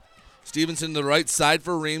 Stevenson to the right side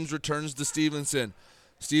for Reams. Returns to Stevenson.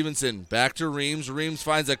 Stevenson back to Reams. Reams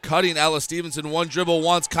finds a cutting Ella Stevenson. One dribble,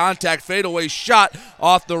 wants contact, fadeaway shot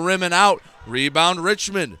off the rim and out. Rebound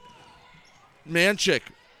Richmond. Manchik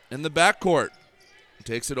in the backcourt.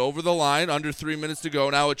 Takes it over the line, under 3 minutes to go.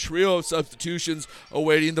 Now a trio of substitutions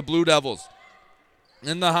awaiting the Blue Devils.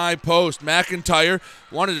 In the high post, McIntyre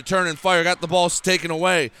wanted to turn and fire, got the ball taken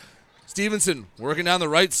away. Stevenson working down the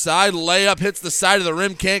right side, layup hits the side of the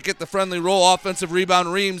rim, can't get the friendly roll. Offensive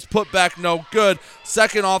rebound, Reams, put back no good.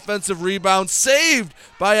 Second offensive rebound saved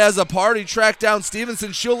by Party. Tracked down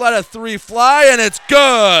Stevenson, she'll let a three fly, and it's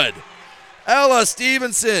good. Ella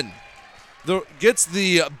Stevenson gets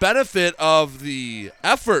the benefit of the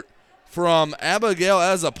effort from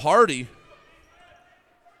Abigail Party.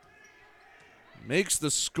 Makes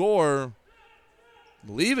the score, I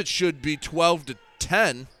believe it should be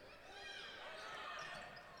 12-10.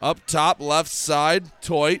 Up top, left side,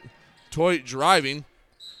 Toit. Toit driving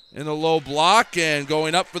in the low block and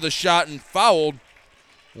going up for the shot and fouled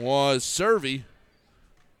was Servey.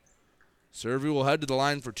 Servey will head to the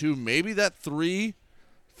line for two. Maybe that three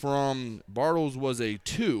from Bartles was a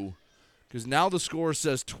two, because now the score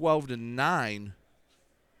says 12-9.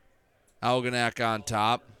 Algonac on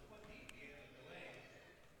top.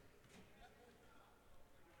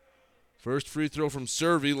 First free throw from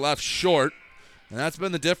Servey, left short. And that's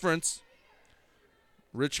been the difference.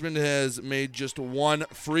 Richmond has made just one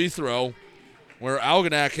free throw, where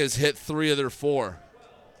Algonac has hit 3 of their 4.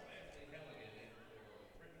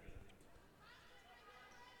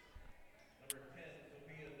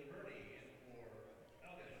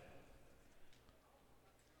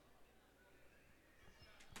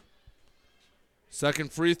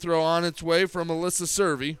 Second free throw on its way from Alyssa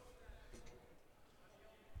Servey.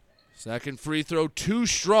 Second free throw too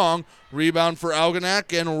strong. Rebound for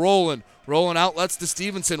Algonac and Roland. Roland outlets to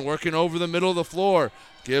Stevenson, working over the middle of the floor.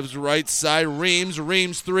 Gives right side Reams.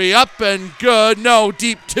 Reams three up and good. No,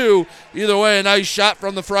 deep two. Either way, a nice shot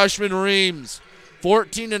from the freshman Reams.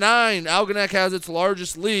 14-9. Algonac has its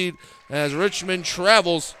largest lead as Richmond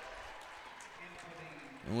travels.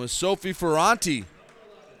 And with Sophie Ferranti,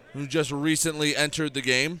 who just recently entered the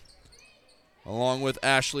game, along with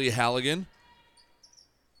Ashley Halligan.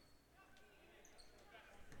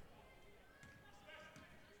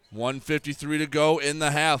 .153 to go in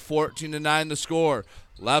the half. 14-9 the score.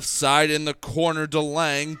 Left side in the corner,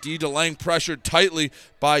 DeLang. DeLang pressured tightly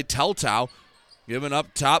by Teltow. Given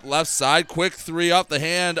up top, left side. Quick three off the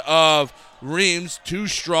hand of Reams. Too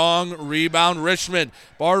strong. Rebound Richmond.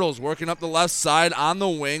 Bartles working up the left side on the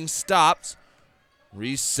wing. Stops.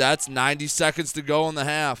 Resets. 90 seconds to go in the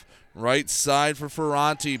half. Right side for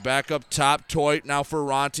Ferranti. Back up top. Toit. Now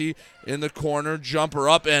Ferranti in the corner. Jumper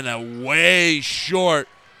up and a way short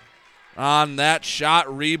on that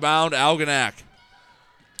shot. Rebound Algonac.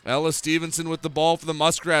 Ella Stevenson with the ball for the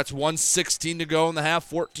Muskrats. 1:16 to go in the half.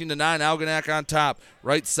 14-9. Algonac on top.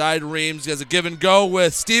 Right side Reams has a give and go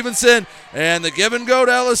with Stevenson. And the give and go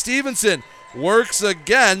to Ella Stevenson works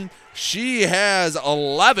again. She has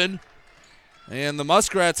 11. And the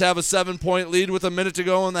Muskrats have a 7-point lead with a minute to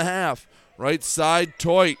go in the half. Right side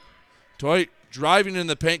Toit. Toit driving in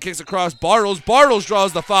the paint, kicks across Bartles. Bartles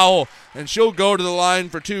draws the foul, and she'll go to the line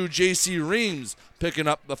for two. J.C. Reams picking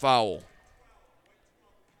up the foul.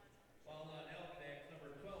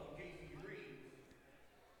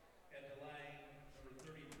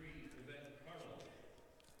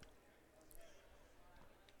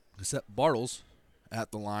 Set Bartles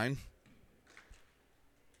at the line.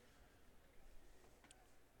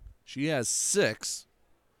 She has 6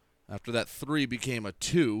 after that 3 became a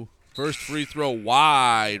 2. First free throw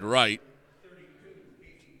wide right.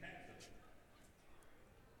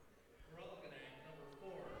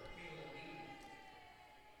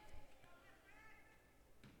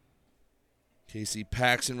 Casey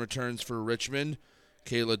Paxson returns for Richmond.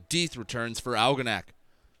 Kayla Deeth returns for Algonac.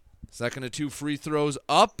 Second of 2 free throws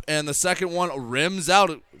up, and the second one rims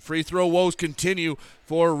out. Free throw woes continue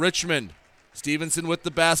for Richmond. Stevenson with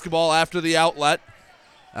the basketball after the outlet.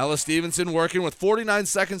 Ella Stevenson working with 49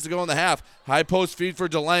 seconds to go in the half. High post feed for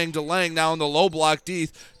DeLang. DeLang now in the low block.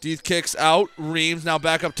 Deeth. Deeth kicks out. Reams now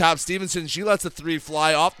back up top. Stevenson, she lets the 3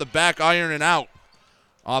 fly off the back iron and out.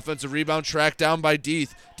 Offensive rebound tracked down by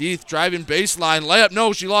Deeth. Deeth driving baseline. Layup.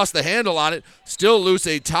 No, she lost the handle on it. Still loose.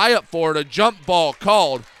 A tie-up for it. A jump ball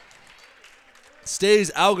called. Stays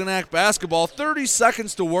Algonac basketball. 30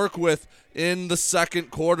 seconds to work with in the second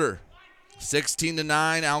quarter. 16-9,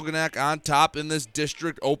 Algonac on top in this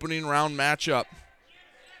district opening round matchup.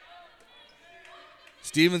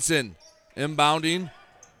 Stevenson inbounding.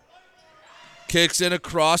 Kicks in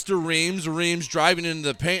across to Reams. Reams driving into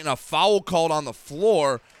the paint, and a foul called on the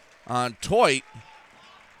floor on Toit.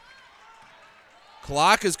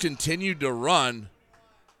 Clock has continued to run.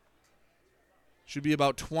 Should be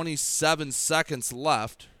about 27 seconds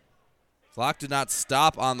left. Clock did not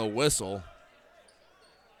stop on the whistle.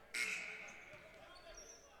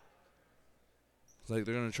 Looks like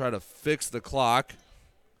they're going to try to fix the clock.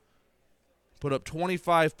 Put up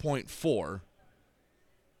 25.4.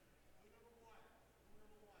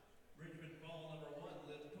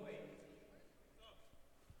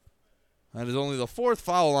 That is only the fourth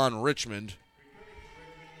foul on Richmond.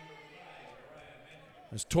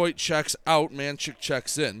 As Toit checks out, Manchik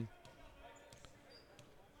checks in.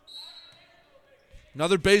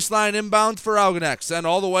 Another baseline inbound for Algonac. Send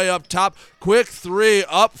all the way up top. Quick three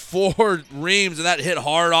up for Reams, and that hit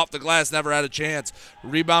hard off the glass. Never had a chance.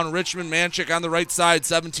 Rebound Richmond. Manchik on the right side.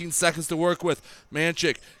 17 seconds to work with.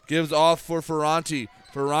 Manchik gives off for Ferranti.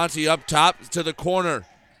 Ferranti up top to the corner.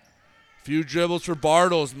 Few dribbles for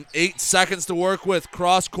Bartles. 8 seconds to work with.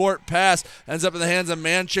 Cross-court pass. Ends up in the hands of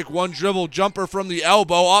Manchik. One dribble. Jumper from the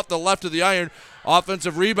elbow off the left of the iron.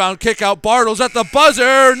 Offensive rebound. Kick out. Bartles at the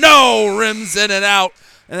buzzer. No! Rims in and out.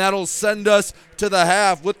 And that'll send us to the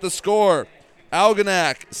half with the score.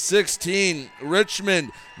 Algonac 16.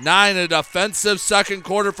 Richmond 9. A defensive second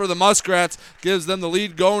quarter for the Muskrats. Gives them the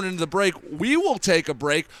lead going into the break. We will take a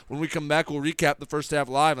break. When we come back, we'll recap the first half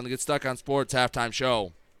live on the Get Stuck on Sports halftime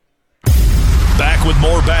show. Back with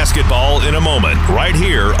more basketball in a moment, right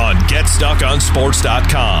here on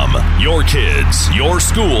GetStuckOnSports.com. Your kids, your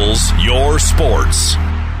schools, your sports.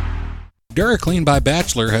 DuraClean by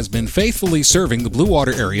Bachelor has been faithfully serving the Blue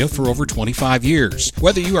Water area for over 25 years.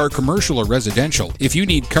 Whether you are commercial or residential, if you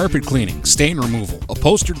need carpet cleaning, stain removal,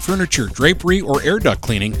 upholstered furniture, drapery, or air duct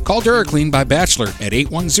cleaning, call DuraClean by Bachelor at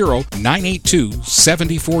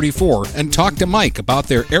 810-982-7044 and talk to Mike about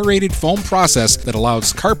their aerated foam process that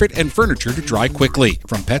allows carpet and furniture to dry quickly.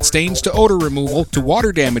 From pet stains to odor removal to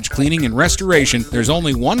water damage cleaning and restoration, there's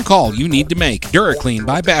only one call you need to make. DuraClean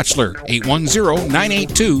by Bachelor,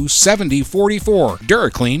 810-982-7044.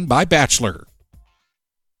 DuraClean by Bachelor.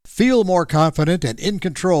 Feel more confident and in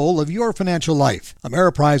control of your financial life.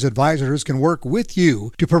 Ameriprise advisors can work with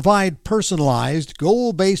you to provide personalized,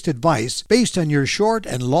 goal-based advice based on your short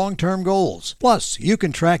and long-term goals. Plus, you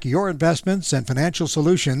can track your investments and financial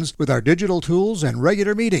solutions with our digital tools and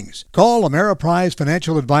regular meetings. Call Ameriprise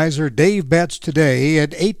financial advisor Dave Betts today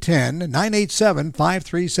at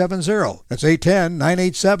 810-987-5370. That's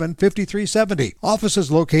 810-987-5370. Office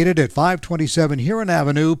is located at 527 Huron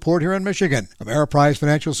Avenue, Port Huron, Michigan. Ameriprise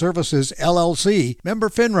Financial Services, LLC, member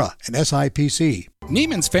FINRA and SIPC.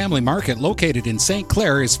 Neiman's Family Market, located in St.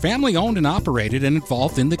 Clair, is family-owned and operated and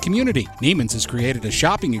involved in the community. Neiman's has created a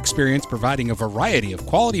shopping experience providing a variety of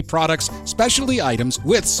quality products, specialty items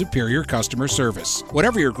with superior customer service.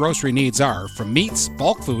 Whatever your grocery needs are, from meats,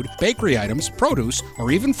 bulk food, bakery items, produce,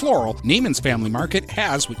 or even floral, Neiman's Family Market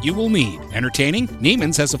has what you will need. Entertaining?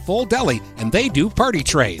 Neiman's has a full deli, and they do party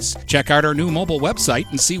trays. Check out our new mobile website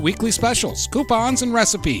and see weekly specials, coupons, and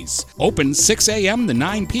recipes. Open 6 a.m. to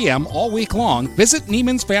 9 p.m. all week long. Visit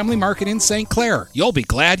Neiman's Family Market in St. Clair. You'll be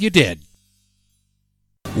glad you did.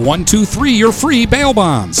 123 Your Free Bail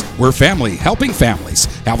Bonds. We're family helping families.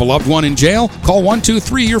 Have a loved one in jail? Call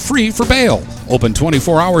 123 You're Free for bail. Open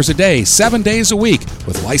 24 hours a day, 7 days a week,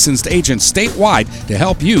 with licensed agents statewide to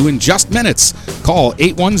help you in just minutes. Call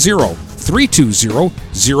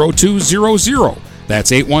 810-320-0200.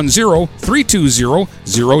 That's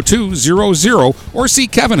 810-320-0200, or see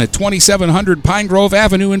Kevin at 2700 Pine Grove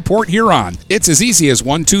Avenue in Port Huron. It's as easy as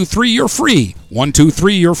 123 You're Free.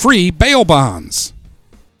 123 You're Free Bail Bonds.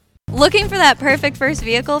 Looking for that perfect first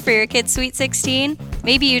vehicle for your kid's Sweet 16?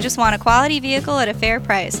 Maybe you just want a quality vehicle at a fair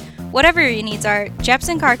price. Whatever your needs are,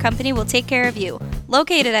 Jepson Car Company will take care of you.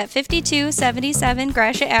 Located at 5277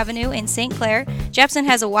 Gratiot Avenue in St. Clair, Jepson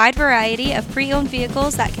has a wide variety of pre-owned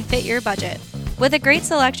vehicles that can fit your budget. With a great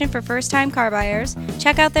selection for first-time car buyers,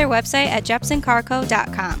 check out their website at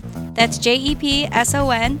jepsoncarco.com. That's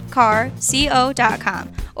JEPSON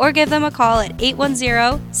carco.com. Or give them a call at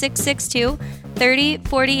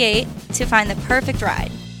 810-662-3048 to find the perfect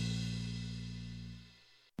ride.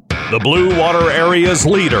 The Blue Water area's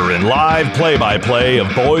leader in live play-by-play of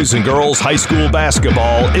boys and girls high school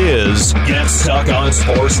basketball is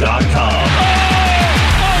GetStuckOnSports.com.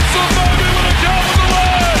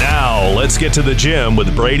 Let's get to the gym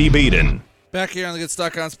with Brady Beaton. Back here on the Get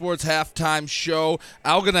Stuck on Sports halftime show.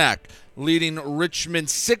 Algonac leading Richmond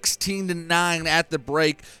 16-9 at the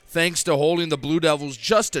break. thanks to holding the Blue Devils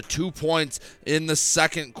just to 2 points in the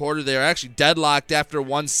second quarter. They are actually deadlocked after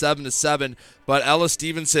 7-7. But Ella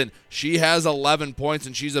Stevenson, she has 11 points,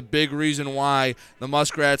 and she's a big reason why the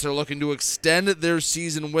Muskrats are looking to extend their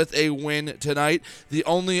season with a win tonight. The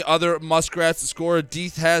only other Muskrats to score,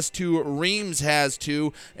 Deeth has 2, Reams has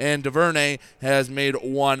 2, and DuVernay has made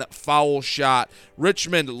 1 foul shot.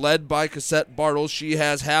 Richmond, led by Cassette Bartles, she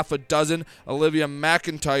has half a dozen. Olivia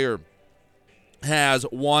McIntyre has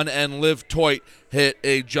 1, and Liv Toit hit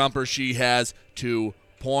a jumper. She has 2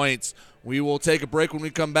 points. We will take a break. When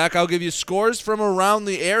we come back, I'll give you scores from around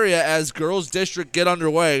the area as girls district get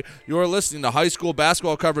underway. You're listening to high school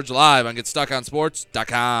basketball coverage live on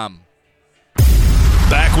GetStuckOnSports.com.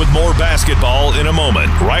 Back with more basketball in a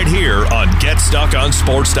moment, right here on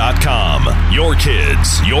GetStuckOnSports.com. Your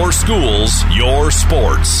kids, your schools, your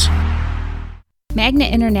sports. Magna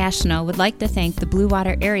International would like to thank the Blue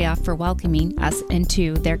Water area for welcoming us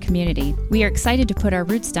into their community. We are excited to put our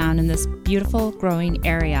roots down in this beautiful, growing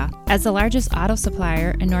area. As the largest auto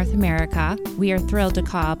supplier in North America, we are thrilled to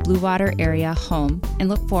call Blue Water area home and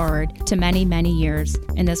look forward to many, many years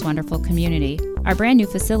in this wonderful community. Our brand new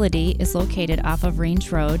facility is located off of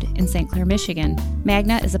Range Road in St. Clair, Michigan.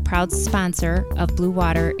 Magna is a proud sponsor of Blue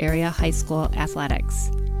Water Area High School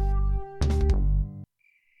athletics.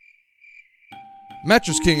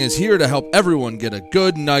 Mattress King is here to help everyone get a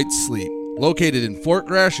good night's sleep. Located in Fort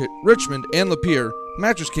Gratiot, Richmond, and Lapeer,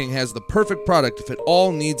 Mattress King has the perfect product to fit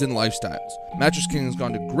all needs and lifestyles. Mattress King has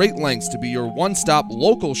gone to great lengths to be your one-stop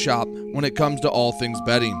local shop when it comes to all things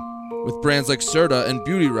bedding. With brands like Serta and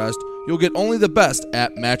Beauty Rest, you'll get only the best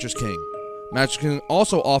at Mattress King. Mattress King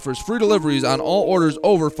also offers free deliveries on all orders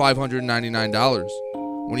over $599.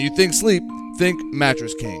 When you think sleep, think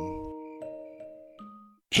Mattress King.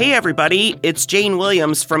 Hey everybody, it's Jane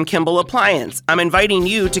Williams from Kimball Appliance. I'm inviting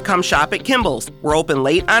you to come shop at Kimball's. We're open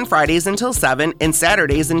late on Fridays until 7 and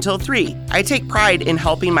Saturdays until 3. I take pride in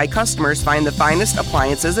helping my customers find the finest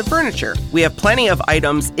appliances and furniture. We have plenty of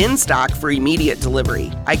items in stock for immediate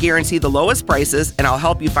delivery. I guarantee the lowest prices and I'll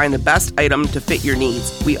help you find the best item to fit your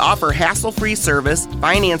needs. We offer hassle-free service,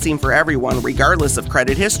 financing for everyone regardless of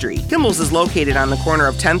credit history. Kimball's is located on the corner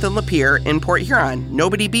of 10th and Lapeer in Port Huron.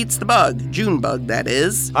 Nobody beats the bug, Junebug that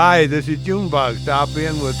is. Hi, this is Junebug. Stop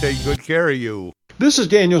in, we'll take good care of you. This is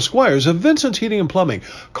Daniel Squires of Vincent's Heating and Plumbing.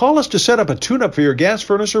 Call us to set up a tune-up for your gas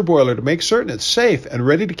furnace or boiler to make certain it's safe and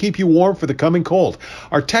ready to keep you warm for the coming cold.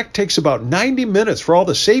 Our tech takes about 90 minutes for all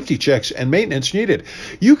the safety checks and maintenance needed.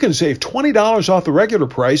 You can save $20 off the regular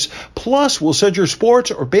price, plus we'll send your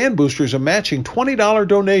sports or band boosters a matching $20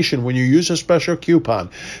 donation when you use a special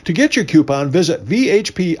coupon. To get your coupon, visit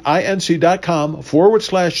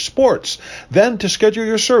vhpinc.com/sports. Then to schedule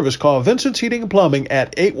your service, call Vincent's Heating and Plumbing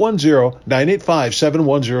at 810-985-7103.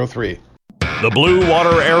 The Blue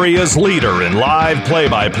Water Area's leader in live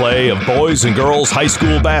play-by-play of boys and girls high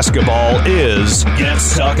school basketball is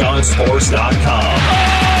GetStuckOnSports.com.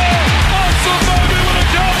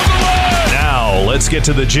 Now, let's get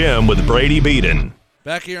to the gym with Brady Beaton.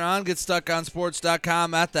 Back here on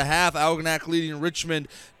GetStuckOnSports.com at the half, Algonac leading Richmond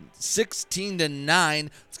 16-9.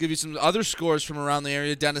 Let's give you some other scores from around the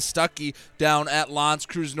area. Dennis Stuckey down at L'Anse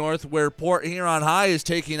Creuse North, where Port Huron High is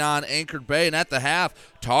taking on Anchored Bay. And at the half,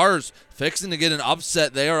 Tars fixing to get an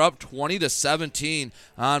upset. They are up 20-17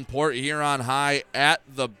 on Port Huron High at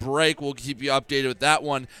the break. We'll keep you updated with that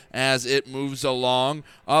one as it moves along.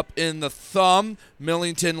 Up in the Thumb,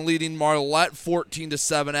 Millington leading Marlette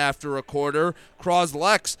 14-7 after a quarter.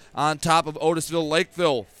 Croslex on top of Otisville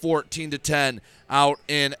Lakeville 14-10 out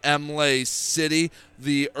in Emley City.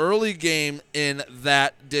 The early game in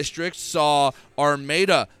that district saw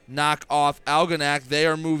Armada knock off Algonac. They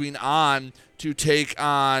are moving on to take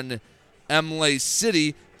on Emley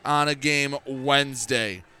City on a game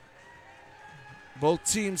Wednesday.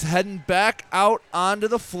 Both teams heading back out onto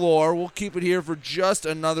the floor. We'll keep it here for just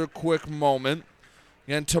another quick moment.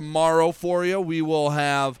 And tomorrow for you, we will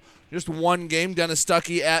have just one game. Dennis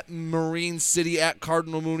Stuckey at Marine City at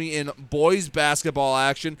Cardinal Mooney in boys basketball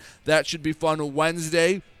action. That should be fun.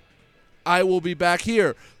 Wednesday, I will be back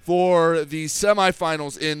here for the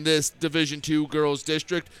semifinals in this Division II girls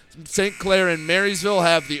district. St. Clair and Marysville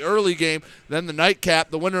have the early game. Then the nightcap.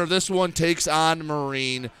 The winner of this one takes on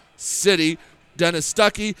Marine City. Dennis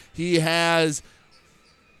Stuckey, he has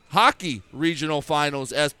hockey regional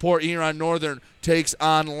finals as Port Huron Northern takes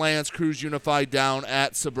on L'Anse Creuse Unified down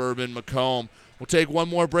at Suburban Macomb. We'll take one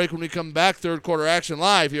more break when we come back. Third quarter action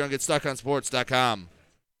live here on GetStuckOnSports.com.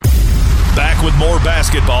 Back with more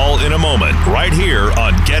basketball in a moment, right here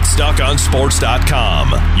on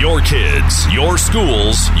GetStuckOnSports.com. Your kids, your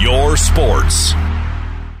schools, your sports.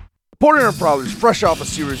 Port Huron Prowlers, fresh off a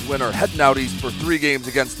series winner, heading out east for 3 games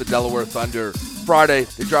against the Delaware Thunder. Friday,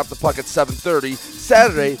 they drop the puck at 7:30.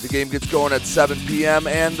 Saturday, the game gets going at 7 p.m.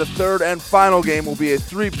 And the third and final game will be a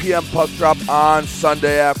 3 p.m. puck drop on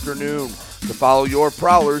Sunday afternoon. To follow your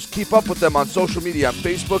Prowlers, keep up with them on social media on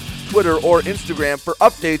Facebook, Twitter, or Instagram for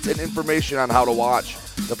updates and information on how to watch.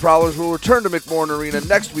 The Prowlers will return to McMorran Arena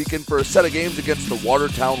next weekend for a set of games against the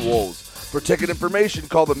Watertown Wolves. For ticket information,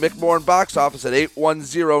 call the McMorran box office at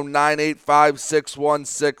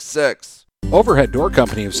 810-985-6166. Overhead Door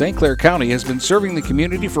Company of St. Clair County has been serving the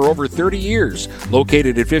community for over 30 years.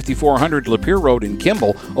 Located at 5400 Lapeer Road in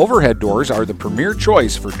Kimball, Overhead Doors are the premier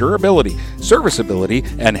choice for durability, serviceability,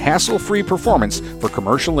 and hassle-free performance for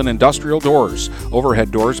commercial and industrial doors.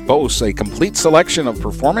 Overhead Doors boasts a complete selection of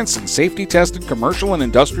performance and safety-tested commercial and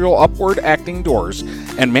industrial upward-acting doors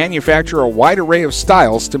and manufacture a wide array of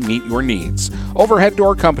styles to meet your needs. Overhead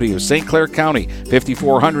Door Company of St. Clair County,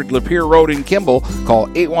 5400 Lapeer Road in Kimball. Call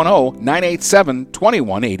 810-987-2185.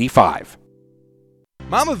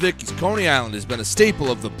 Mama Vicky's Coney Island has been a staple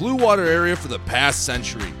of the Blue Water area for the past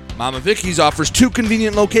century. Mama Vicky's offers 2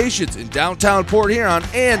 convenient locations in downtown Port Huron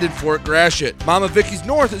and in Fort Gratiot. Mama Vicky's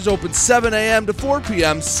North is open 7 a.m. to 4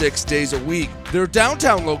 p.m. 6 days a week. Their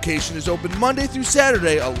downtown location is open Monday through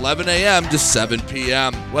Saturday, 11 a.m. to 7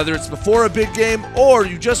 p.m. Whether it's before a big game or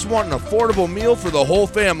you just want an affordable meal for the whole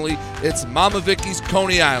family, it's Mama Vicky's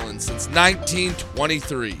Coney Island since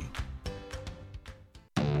 1923.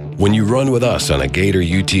 When you run with us on a Gator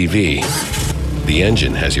UTV, the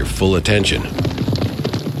engine has your full attention.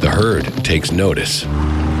 The herd takes notice,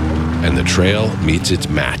 and the trail meets its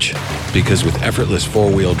match. Because with effortless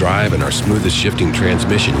 4-wheel drive and our smoothest shifting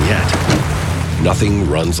transmission yet, nothing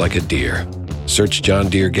runs like a deer. Search John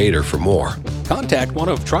Deere Gator for more. Contact one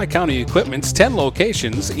of Tri-County Equipment's 10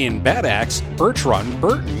 locations in Bad Axe, Birch Run,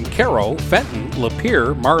 Burton, Caro, Fenton,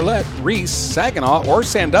 Lapeer, Marlette, Reese, Saginaw, or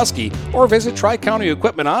Sandusky, or visit Tri-County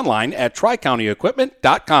Equipment online at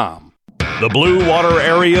tricountyequipment.com. The Blue Water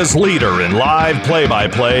Area's leader in live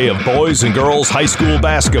play-by-play of boys and girls high school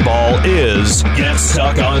basketball is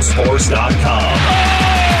GetStuckOnSports.com.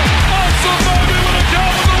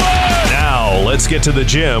 Now, let's get to the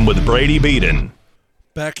gym with Brady Beaton.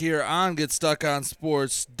 Back here on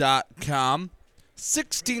GetStuckOnSports.com.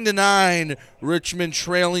 16-9, Richmond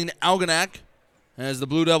trailing Algonac as the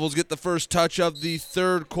Blue Devils get the first touch of the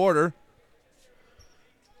third quarter.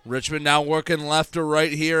 Richmond now working left to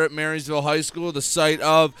right here at Marysville High School, the site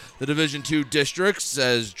of the Division II districts,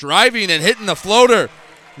 as driving and hitting the floater.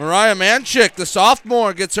 Mariah Manchik, the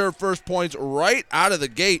sophomore, gets her first points right out of the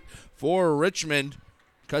gate for Richmond.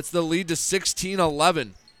 Cuts the lead to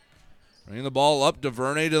 16-11. Bringing the ball up,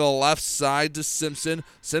 DuVernay to the left side to Simpson.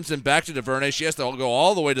 Simpson back to DuVernay. She has to go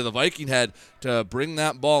all the way to the Viking head to bring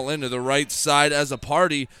that ball into the right side as a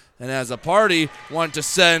party. And as a party wanted to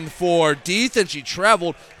send for Deeth, and she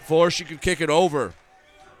traveled before she could kick it over.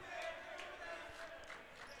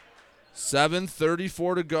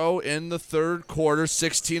 7:34 to go in the third quarter.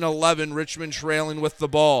 16-11, Richmond trailing with the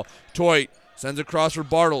ball. Toit sends across for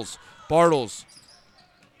Bartles. Bartles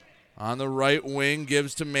on the right wing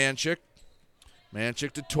gives to Manchik.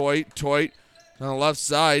 Manchik to Toit. Toit on the left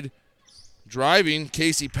side. Driving,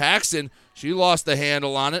 Casey Paxton. She lost the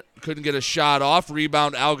handle on it. Couldn't get a shot off.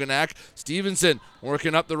 Rebound, Algonac. Stevenson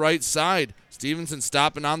working up the right side. Stevenson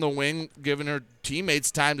stopping on the wing, giving her teammates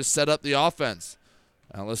time to set up the offense.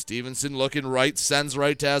 Alice Stevenson looking right, sends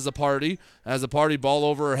right to Azzopardi. Azzopardi, ball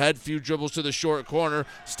over her head, few dribbles to the short corner.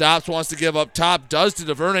 Stops, wants to give up top, does to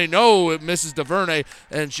DuVernay. No, it misses DuVernay,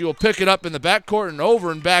 and she will pick it up in the backcourt, and over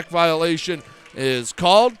and back violation is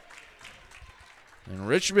called. And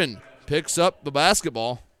Richmond picks up the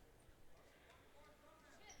basketball.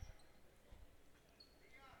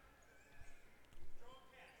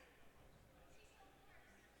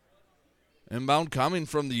 Inbound coming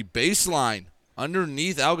from the baseline.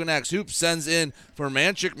 Underneath Algonac's hoop, sends in for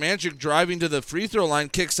Manchik. Manchik driving to the free throw line,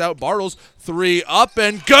 kicks out Bartles. 3 up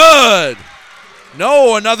and good!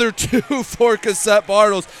 No, another 2 for Cassette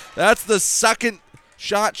Bartles. That's the second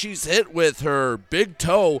shot she's hit with her big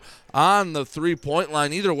toe on the three-point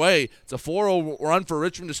line. Either way, it's a 4-0 run for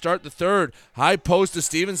Richmond to start the third. High post to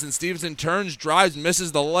Stevenson. Stevenson turns, drives,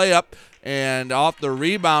 misses the layup, and off the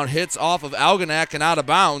rebound, hits off of Algonac and out of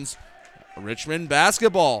bounds. Richmond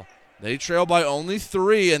basketball. They trail by only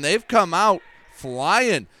 3, and they've come out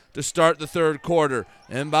flying to start the third quarter.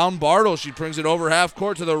 Inbound Bartle. She brings it over half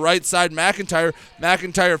court to the right side. McIntyre.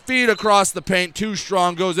 McIntyre feed across the paint. Too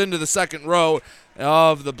strong. Goes into the second row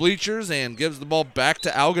of the bleachers and gives the ball back to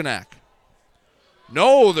Algonac.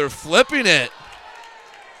 No, they're flipping it.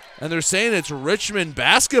 And they're saying it's Richmond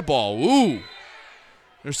basketball. Ooh.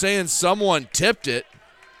 They're saying someone tipped it.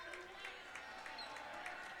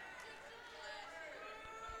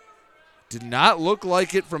 Did not look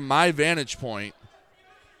like it from my vantage point.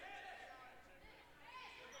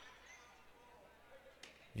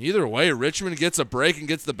 Either way, Richmond gets a break and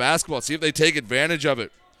gets the basketball. See if they take advantage of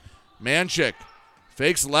it. Manchik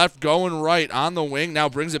fakes left, going right on the wing. Now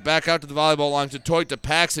brings it back out to the volleyball line to Toit to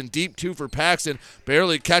Paxson. Deep two for Paxson.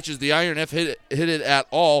 Barely catches the iron if hit it at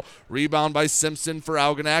all. Rebound by Simpson for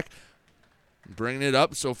Algonac. Bringing it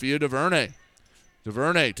up, Sophia DuVernay.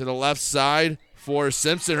 DuVernay to the left side for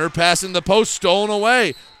Simpson. Her pass in the post, stolen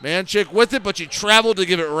away. Manchik with it, but she traveled to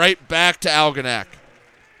give it right back to Algonac.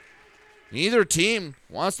 Neither team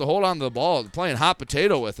wants to hold on to the ball. They're playing hot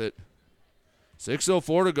potato with it.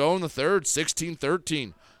 6:04 to go in the third,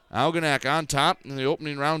 16-13. Algonac on top in the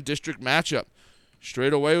opening round district matchup.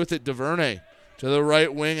 Straight away with it, DuVernay to the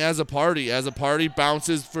right wing as a party. As a party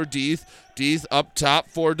bounces for Deeth. Deeth up top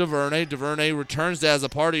for DuVernay. DuVernay returns to as a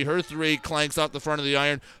party. Her three clanks off the front of the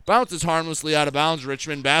iron. Bounces harmlessly out of bounds.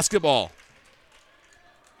 Richmond basketball.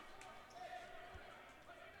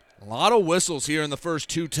 A lot of whistles here in the first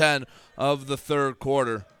 2:10 of the third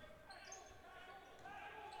quarter.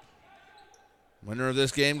 Winner of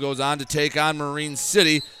this game goes on to take on Marine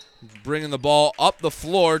City, bringing the ball up the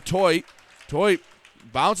floor. Toit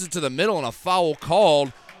bounces to the middle and a foul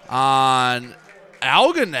called on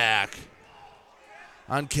Algonac,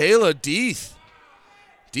 on Kayla Deeth.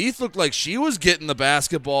 Deeth looked like she was getting the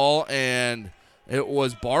basketball, and it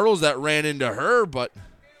was Bartles that ran into her, but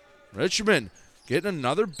Richmond getting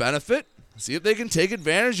another benefit. See if they can take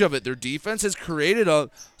advantage of it. Their defense has created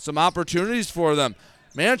some opportunities for them.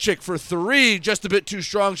 Manchik for three, just a bit too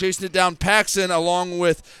strong, chasing it down. Paxson along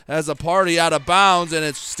with as a party out of bounds, and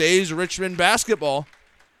it stays Richmond basketball.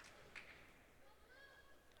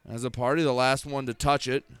 As a party, the last one to touch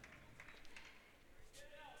it.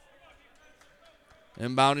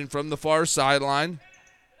 Inbounding from the far sideline.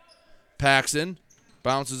 Paxson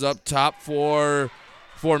bounces up top for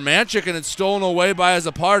Manchik, and it's stolen away by as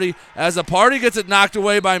a party. As a party gets it knocked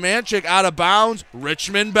away by Manchik, out of bounds.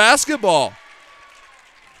 Richmond basketball.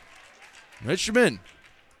 Richmond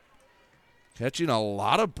catching a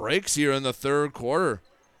lot of breaks here in the third quarter.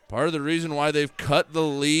 Part of the reason why they've cut the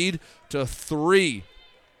lead to 3.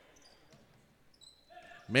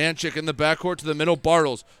 Manchik in the backcourt to the middle.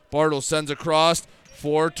 Bartles sends across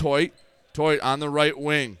for Toit. Toit on the right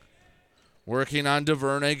wing. Working on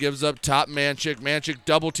DuVernay, gives up top. Manchik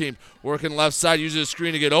double teamed. Working left side, uses a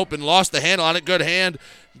screen to get open. Lost the handle on it. Good hand.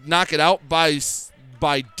 Knock it out by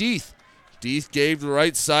Deeth. Deeth gave the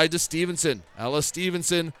right side to Stevenson. Ella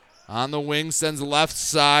Stevenson on the wing, sends left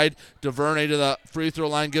side. DuVernay to the free throw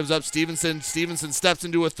line, gives up Stevenson. Stevenson steps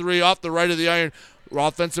into a three off the right of the iron.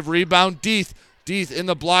 Offensive rebound, Deeth. Deeth in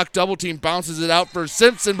the block, double team, bounces it out for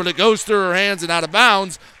Simpson, but it goes through her hands and out of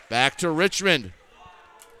bounds. Back to Richmond.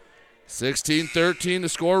 16-13, the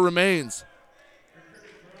score remains.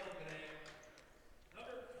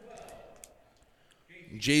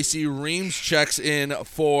 J.C. Reams checks in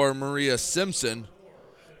for Maria Simpson.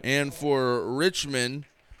 And for Richmond,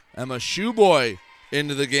 Emma Shoeboy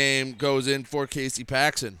into the game goes in for Casey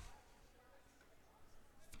Paxson.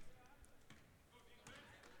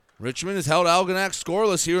 Richmond has held Algonac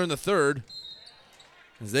scoreless here in the third.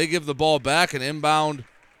 As they give the ball back, an inbound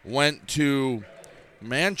went to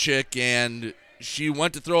Manchik, and she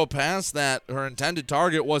went to throw a pass that her intended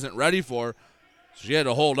target wasn't ready for. So she had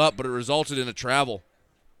to hold up, but it resulted in a travel.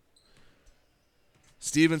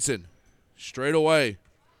 Stevenson, straight away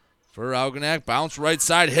for Algonac. Bounce right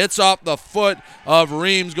side, hits off the foot of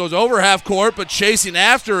Reams, goes over half court, but chasing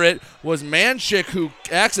after it was Manchik, who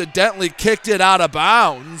accidentally kicked it out of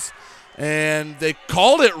bounds. And they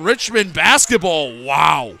called it Richmond basketball.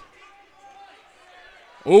 Wow.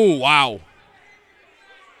 Oh, wow.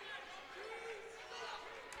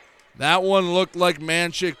 That one looked like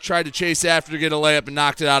Manchik tried to chase after to get a layup and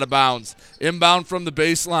knocked it out of bounds. Inbound from the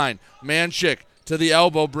baseline. Manchik to the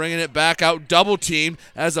elbow, bringing it back out, double teamed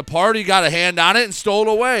as a party got a hand on it and stole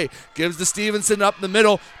away. Gives to Stevenson up the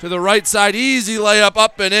middle to the right side. Easy layup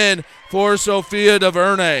up and in for Sophia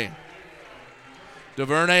DuVernay.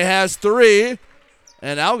 DuVernay has 3,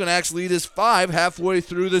 and Algonac's lead is 5 halfway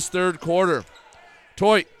through this third quarter.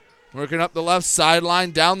 Toit working up the left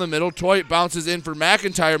sideline, down the middle. Toit bounces in for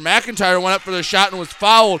McIntyre. McIntyre went up for the shot and was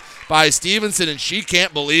fouled by Stevenson, and she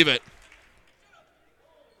can't believe it.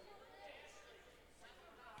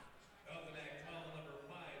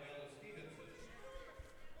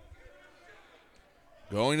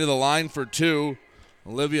 Going to the line for 2,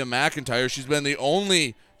 Olivia McIntyre. She's been the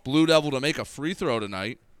only Blue Devil to make a free throw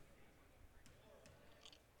tonight.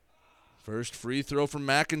 First free throw from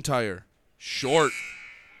McIntyre. Short.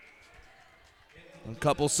 A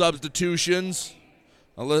couple substitutions.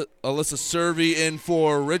 Alyssa Servey in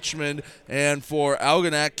for Richmond, and for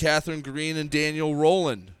Algonac, Catherine Green and Daniel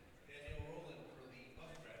Rowland.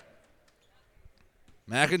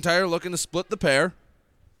 McIntyre looking to split the pair.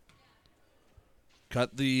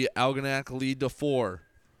 Cut the Algonac lead to 4.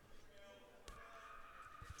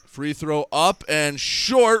 Free throw up and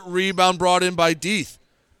short. Rebound brought in by Deeth.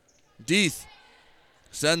 Deeth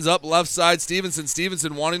sends up left side Stevenson.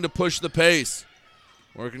 Stevenson wanting to push the pace.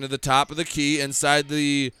 Working to the top of the key inside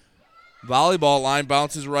the volleyball line.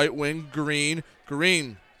 Bounces right wing. Green.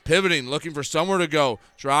 Green pivoting, looking for somewhere to go.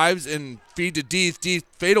 Drives and feed to Deeth. Deeth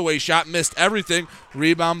fadeaway shot. Missed everything.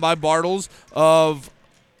 Rebound by Bartles of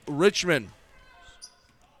Richmond.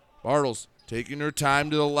 Bartles taking her time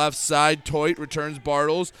to the left side. Toit returns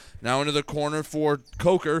Bartles. Now into the corner for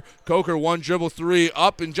Coker. Coker, one dribble three.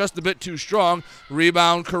 Up and just a bit too strong.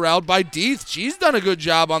 Rebound corralled by Deeth. She's done a good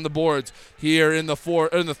job on the boards here in the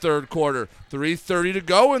third quarter. 3:30 to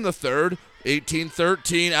go in the third.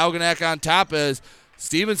 18-13. Algonac on top as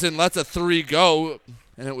Stevenson lets a three go,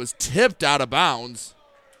 and it was tipped out of bounds.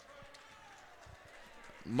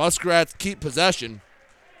 Muskrats keep possession.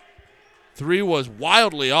 Three was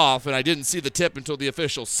wildly off, and I didn't see the tip until the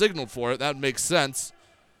official signaled for it. That makes sense.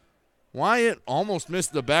 Wyatt almost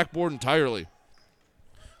missed the backboard entirely.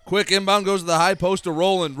 Quick inbound goes to the high post to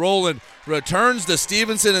Rowland. Rowland returns to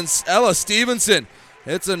Stevenson, and Ella Stevenson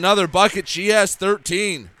hits another bucket. She has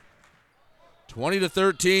 13.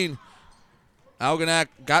 20-13. Algonac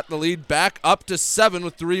got the lead back up to 7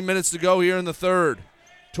 with 3 minutes to go here in the third.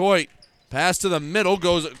 Toit. Pass to the middle,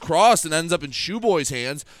 goes across and ends up in Shoeboy's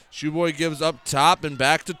hands. Shoeboy gives up top and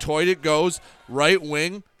back to Toit it goes. Right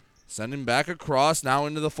wing, sending back across, now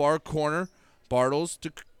into the far corner. Bartles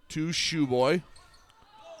to Shoeboy.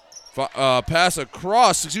 Pass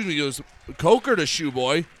across, goes Coker to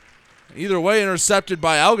Shoeboy. Either way, intercepted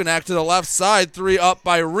by Algonac to the left side. 3 up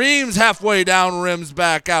by Reams, halfway down, rims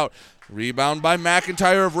back out. Rebound by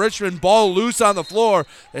McIntyre of Richmond. Ball loose on the floor.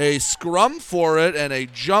 A scrum for it and a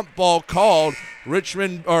jump ball called.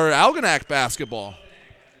 Richmond or Algonac basketball.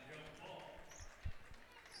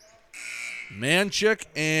 Manchik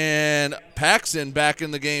and Paxson back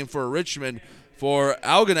in the game for Richmond. For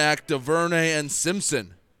Algonac, DuVernay and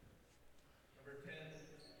Simpson.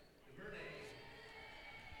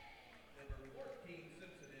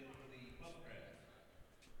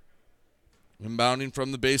 Inbounding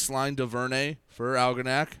from the baseline, DuVernay for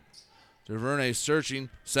Algonac. DuVernay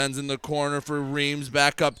searching, sends in the corner for Reams.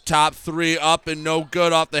 Back up top, 3 up and no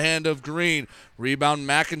good off the hand of Green. Rebound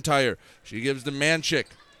McIntyre. She gives to Manchik.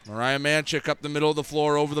 Mariah Manchik up the middle of the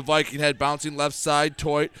floor over the Viking head, bouncing left side.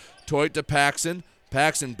 Toit to Paxson.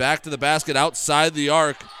 Paxson back to the basket outside the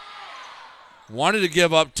arc. Wanted to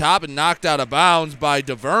give up top and knocked out of bounds by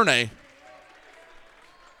DuVernay.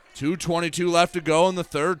 2:22 left to go in the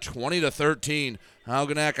third, 20-13.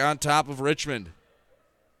 Algonac on top of Richmond.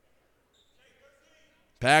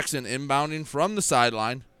 Paxson inbounding from the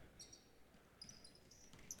sideline.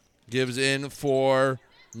 Gives in for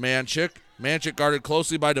Manchik. Manchik guarded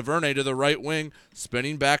closely by DuVernay to the right wing.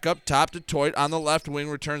 Spinning back up top to Toit on the left wing.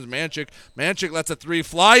 Returns Manchik. Manchik lets a 3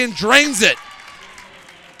 fly and drains it.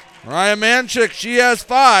 Mariah Manchik, she has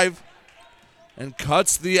 5. And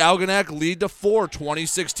cuts the Algonac lead to 4.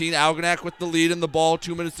 20-16. Algonac with the lead and the ball.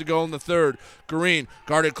 2 minutes to go in the third. Green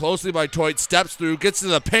guarded closely by Toit. Steps through. Gets to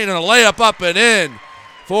the paint and a layup up and in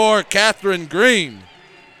for Catherine Green.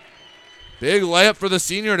 Big layup for the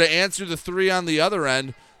senior to answer the 3 on the other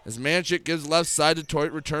end. As Manchik gives left side to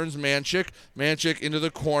Toit. Returns Manchik. Manchik into the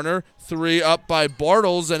corner. 3 up by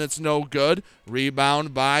Bartles and it's no good.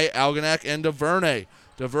 Rebound by Algonac and DuVernay.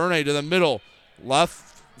 DuVernay to the middle. Left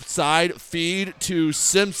side feed to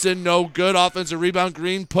Simpson, no good. Offensive rebound,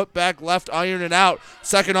 Green put back left, iron and out.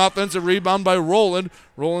 Second offensive rebound by Rowland.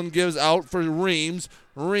 Rowland gives out for Reams.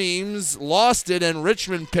 Reams lost it and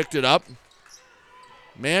Richmond picked it up.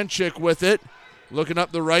 Manchik with it, looking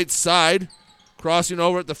up the right side. Crossing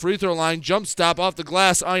over at the free throw line, jump stop off the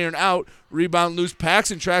glass, iron out. Rebound loose,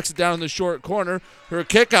 Paxson tracks it down in the short corner. Her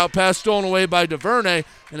kick out pass stolen away by DuVernay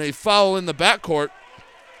and a foul in the backcourt.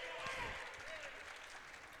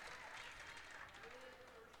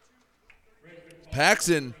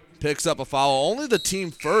 Paxson picks up a foul, only the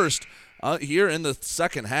team first here in the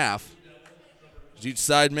second half. Each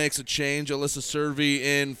side makes a change. Alyssa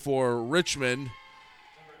Servey in for Richmond.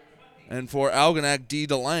 And for Algonac, D.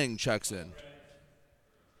 DeLang checks in.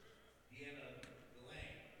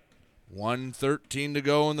 1:13 to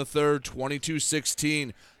go in the third,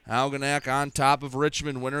 22-16. Algonac on top of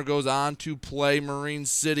Richmond. Winner goes on to play Marine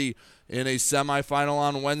City in a semifinal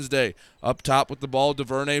on Wednesday. Up top with the ball,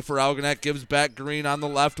 DuVernay for Algonac, gives back Green on the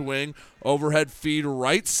left wing. Overhead feed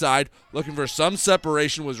right side. Looking for some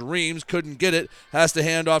separation was Reams. Couldn't get it. Has to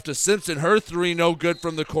hand off to Simpson. Her three no good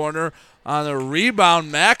from the corner. On the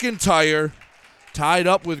rebound, McIntyre tied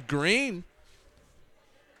up with Green.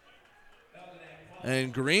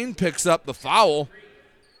 And Green picks up the foul.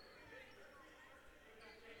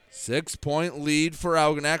 6-point lead for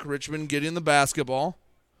Algonac. Richmond getting the basketball.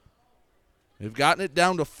 They've gotten it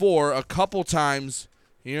down to 4 a couple times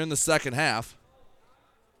here in the second half.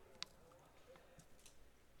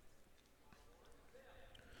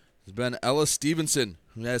 It's been Ella Stevenson,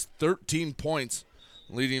 who has 13 points,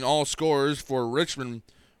 leading all scorers for Richmond.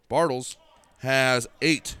 Bartles has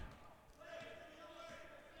 8.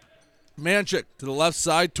 Manchik to the left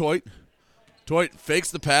side, Toit. Toit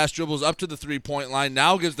fakes the pass, dribbles up to the three-point line,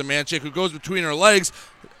 now gives to Manchik, who goes between her legs,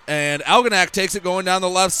 and Algonac takes it going down the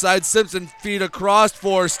left side. Simpson feed across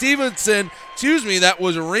for Stevenson. That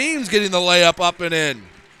was Reams getting the layup up and in.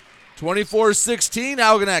 24-16,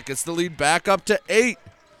 Algonac gets the lead back up to 8.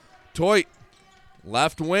 Toit,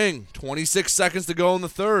 left wing, 26 seconds to go in the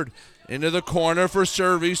third. Into the corner for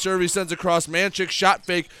Servey. Servey sends across Manchik. Shot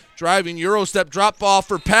fake, driving, Euro step, drop ball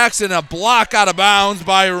for Paxson. A block out of bounds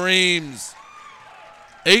by Reams.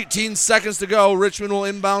 18 seconds to go. Richmond will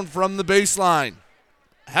inbound from the baseline.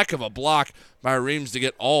 Heck of a block by Reams to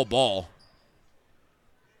get all ball.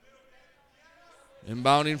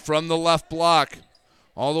 Inbounding from the left block.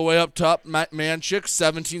 All the way up top, Manchik,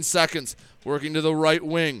 17 seconds. Working to the right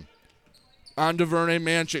wing. On DuVernay,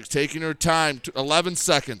 Manchik taking her time. 11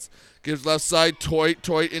 seconds. Gives left side, Toit.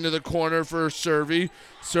 Toit into the corner for Servey.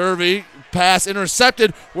 Servey, pass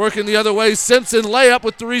intercepted. Working the other way. Simpson, layup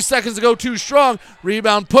with 3 seconds to go. Too strong.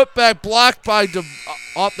 Rebound, put back, blocked by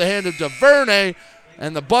off the hand of DuVernay.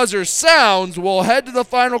 And the buzzer sounds. We'll head to the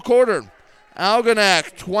final quarter.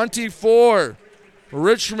 Algonac 24.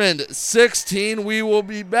 Richmond 16. We will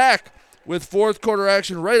be back with fourth quarter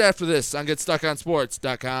action right after this on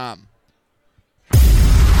GetStuckOnSports.com.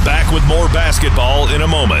 Back with more basketball in a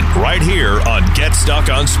moment, right here on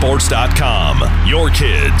GetStuckOnSports.com. Your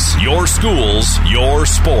kids, your schools, your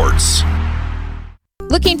sports.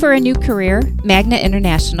 Looking for a new career? Magna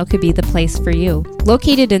International could be the place for you.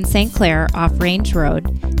 Located in St. Clair off Range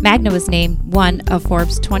Road, Magna was named one of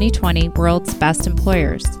Forbes 2020 World's Best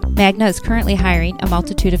Employers. Magna is currently hiring a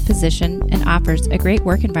multitude of positions and offers a great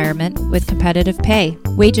work environment with competitive pay.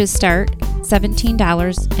 Wages start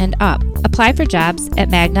 $17 and up. Apply for jobs at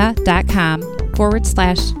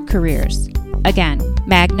magna.com/careers. Again,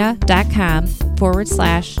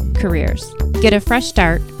 magna.com/careers. Get a fresh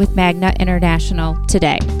start with Magna International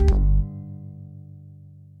today.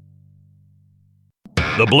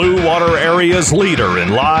 The Blue Water Area's leader in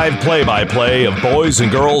live play-by-play of boys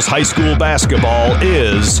and girls high school basketball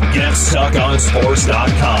is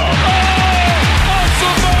GetStuckOnSports.com.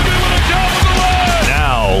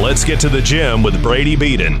 Now, let's get to the gym with Brady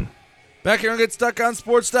Beaton. Back here on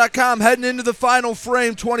GetStuckOnSports.com, heading into the final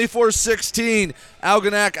frame, 24-16.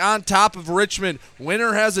 Algonac on top of Richmond.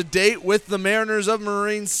 Winner has a date with the Mariners of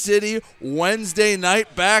Marine City Wednesday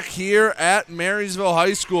night back here at Marysville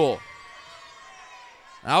High School.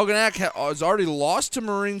 Algonac has already lost to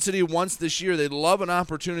Marine City once this year. They'd love an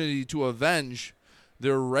opportunity to avenge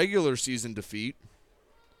their regular season defeat.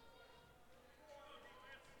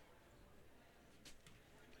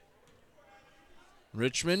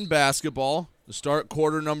 Richmond basketball to start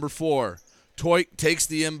quarter number 4. Toit takes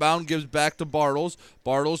the inbound, gives back to Bartles.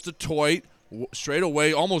 Bartles to Toit. Straight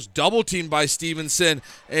away, almost double teamed by Stevenson.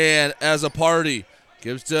 And as a party,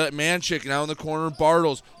 gives to Manchik now in the corner.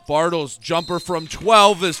 Bartles. Bartles, jumper from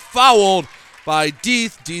 12 is fouled by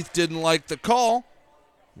Deeth. Deeth didn't like the call.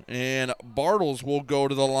 And Bartles will go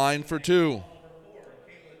to the line for 2.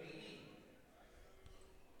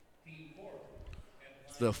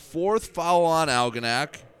 The 4th foul on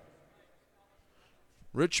Algonac.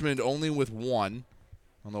 Richmond only with 1,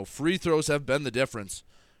 although free throws have been the difference.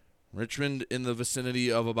 Richmond in the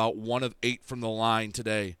vicinity of about 1 of 8 from the line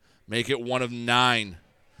today. Make it 1 of 9.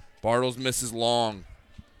 Bartles misses long.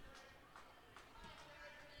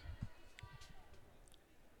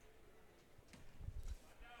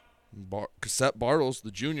 Cassette Bartles,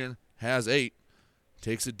 the junior, has 8.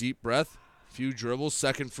 Takes a deep breath. Few dribbles,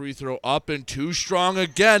 second free throw up and too strong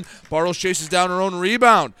again. Bartles chases down her own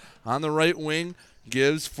rebound. On the right wing,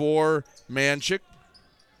 gives for Manchik.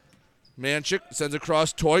 Manchik sends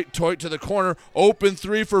across Toit. Toit to the corner. Open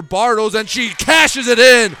 3 for Bartles, and she cashes it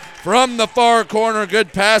in from the far corner.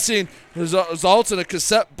 Good passing results in a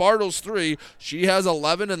Cassette Bartles 3. She has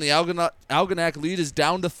 11, and the Algonac lead is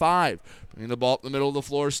down to 5. Bringing the ball up the middle of the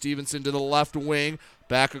floor, Stevenson to the left wing,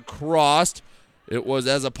 back across. It was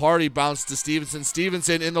as a party bounced to Stevenson.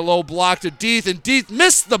 Stevenson in the low block to Deeth, and Deeth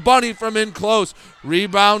missed the bunny from in close.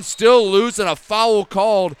 Rebound still loose, and a foul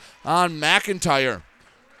called on McIntyre.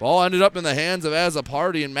 Ball ended up in the hands of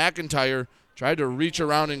Azzapardi, and McIntyre tried to reach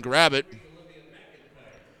around and grab it.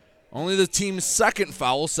 Only the team's second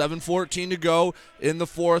foul, 7:14 to go in the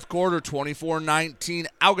fourth quarter. 24-19,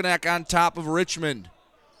 Algonac on top of Richmond.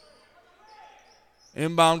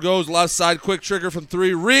 Inbound goes left side, quick trigger from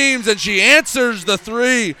 3. Reams, and she answers the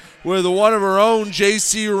 3 with one of her own.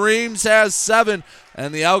 J.C. Reams has 7,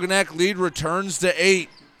 and the Algonac lead returns to 8.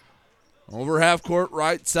 Over half court,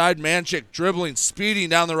 right side, Manchik dribbling, speeding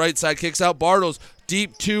down the right side, kicks out Bartles.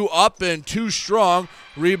 Deep 2 up and 2 strong.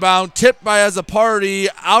 Rebound tipped by Azzapardi,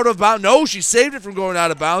 out of bounds. No, she saved it from going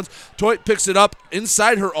out of bounds. Toit picks it up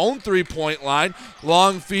inside her own 3-point line.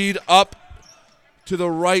 Long feed up to the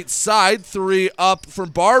right side. 3 up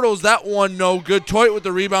from Bartles. That one no good. Toit with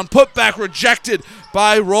the rebound. Put back rejected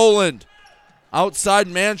by Rowland. Outside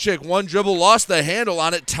Manchik. One dribble, lost the handle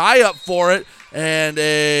on it. Tie up for it. And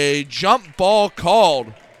a jump ball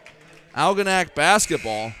called. Algonac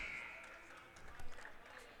basketball.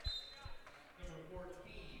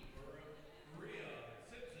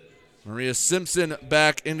 Maria Simpson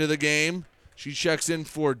back into the game. She checks in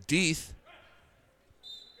for Deeth.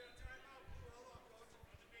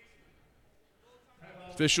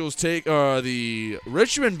 Officials take the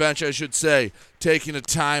Richmond bench, I should say, taking a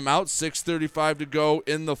timeout. 6:35 to go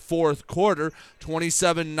in the fourth quarter.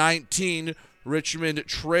 27-19, Richmond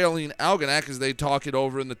trailing Algonac as they talk it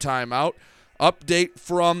over in the timeout. Update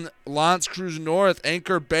from L'Anse Creuse North.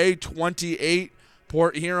 Anchor Bay 28,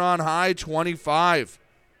 Port Huron High 25.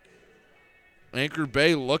 Anchor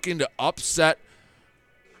Bay looking to upset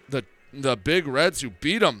the Big Reds who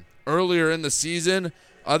beat them earlier in the season.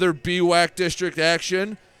 Other BWAC district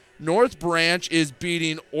action. North Branch is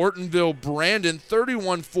beating Ortonville Brandon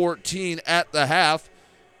 31-14 at the half.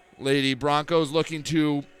 Lady Broncos looking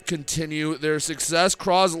to continue their success.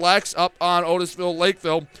 Croslex up on Otisville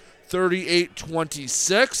Lakeville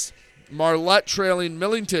 38-26. Marlette trailing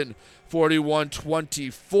Millington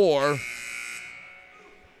 41-24.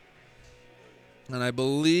 And I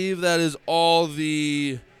believe that is all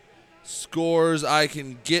the scores I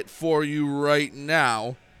can get for you right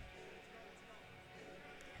now.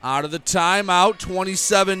 Out of the timeout,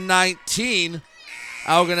 27-19.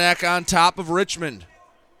 Algonac on top of Richmond.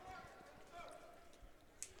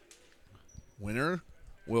 Winner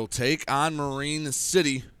will take on Marine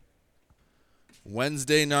City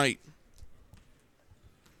Wednesday night.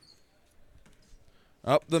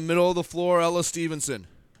 Up the middle of the floor, Ella Stevenson.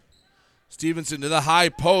 Stevenson to the high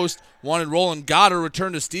post. Wanted Roland. Got her.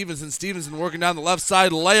 Return to Stevenson. Stevenson working down the left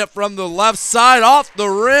side. Layup from the left side. Off the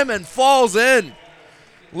rim and falls in.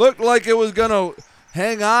 Looked like it was going to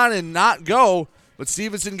hang on and not go. But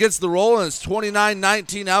Stevenson gets the roll, and it's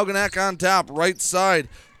 29-19. Algonac on top. Right side.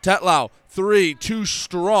 Tetlau. 3. Too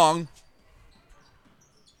strong.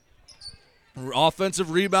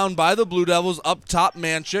 Offensive rebound by the Blue Devils. Up top,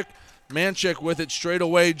 Manchik. Manchik with it straight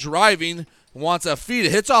away. Driving. Wants a feed.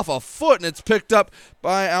 It hits off a foot, and it's picked up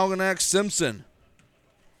by Algonac Simpson.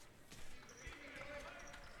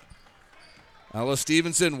 Ella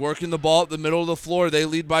Stevenson working the ball at the middle of the floor. They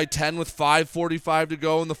lead by 10 with 5:45 to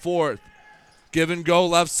go in the fourth. Give and go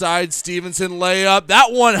left side. Stevenson layup.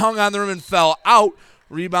 That one hung on the rim and fell out.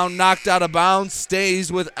 Rebound knocked out of bounds.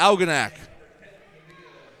 Stays with Algonac.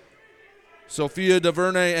 Sophia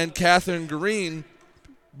DeVernay and Catherine Green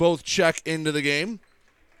both check into the game.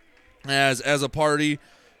 As a party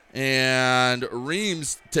and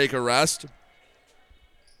Reams take a rest.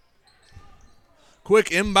 Quick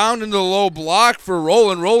inbound into the low block for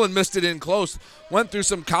Rowland. Rowland missed it in close. Went through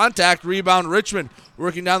some contact. Rebound Richmond.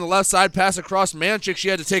 Working down the left side. Pass across Manchik. She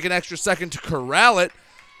had to take an extra second to corral it.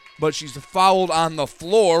 But she's fouled on the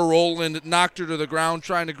floor. Rowland knocked her to the ground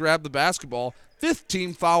trying to grab the basketball. 5th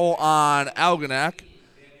team foul on Algonac.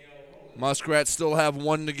 Muskrats still have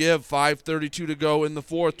 1 to give. 5:32 to go in the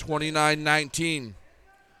fourth. 29-19.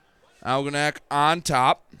 Algonac on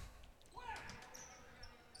top.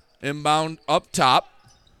 Inbound up top.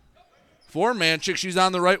 For Manchik. She's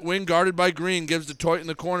on the right wing, guarded by Green. Gives to Toit in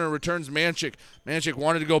the corner. Returns Manchik. Manchik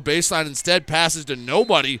wanted to go baseline. Instead, passes to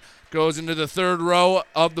nobody. Goes into the third row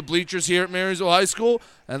of the bleachers here at Marysville High School.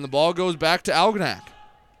 And the ball goes back to Algonac.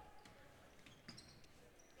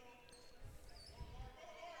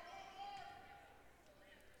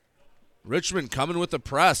 Richmond coming with the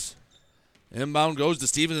press. Inbound goes to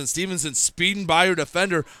Stevenson. Stevenson speeding by her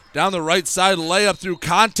defender. Down the right side, layup through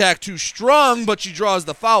contact. Too strong, but she draws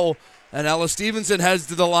the foul. And Ella Stevenson heads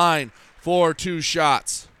to the line for 2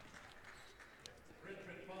 shots.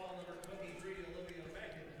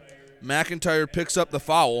 McIntyre picks up the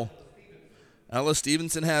foul. Ella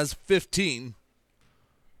Stevenson has 15.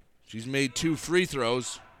 She's made 2 free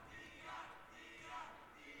throws.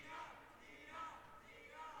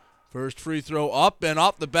 First free throw up and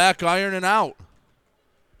off the back iron and out.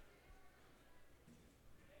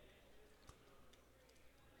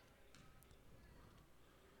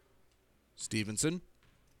 Stevenson.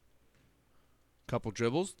 Couple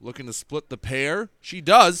dribbles, looking to split the pair. She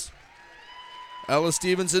does. Ella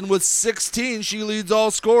Stevenson with 16. She leads all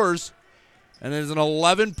scorers. And it is an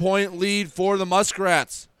 11-point lead for the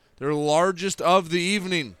Muskrats. Their largest of the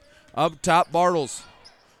evening. Up top, Bartles.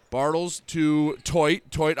 Bartles to Toit.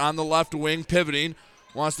 Toit on the left wing, pivoting.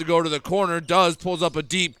 Wants to go to the corner. Does. Pulls up a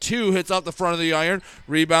deep 2. Hits out the front of the iron.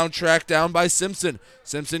 Rebound tracked down by Simpson.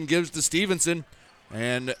 Simpson gives to Stevenson.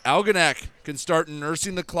 And Algonac can start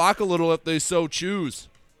nursing the clock a little if they so choose.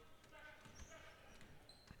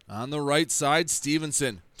 On the right side,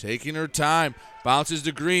 Stevenson taking her time. Bounces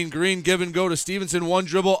to Green. Green give and go to Stevenson. One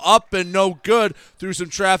dribble up and no good. Through some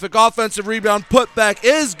traffic. Offensive rebound. Put back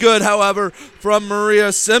is good, however, from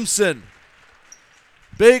Maria Simpson.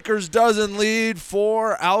 Baker's dozen lead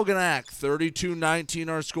for Algonac. 32-19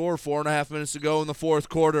 our score. 4.5 minutes to go in the fourth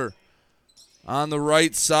quarter. On the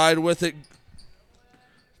right side with it,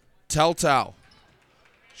 Teltow.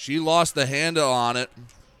 She lost the handle on it.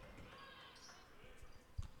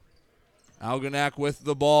 Algonac with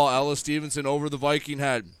the ball. Ella Stevenson over the Viking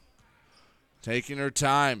head. Taking her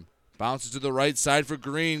time. Bounces to the right side for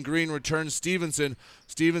Green. Green returns Stevenson.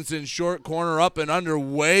 Stevenson short corner up and under.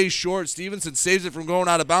 Way short. Stevenson saves it from going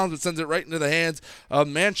out of bounds but sends it right into the hands of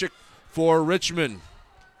Manchik for Richmond.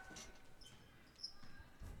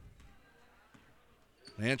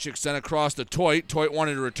 Manchik sent across to Toit. Toit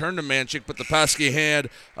wanted to return to Manchik, but the pesky hand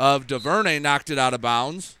of DuVernay knocked it out of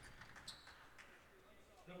bounds.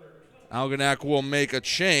 Algonac will make a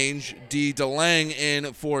change. D. DeLang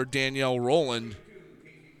in for Danielle Rowland.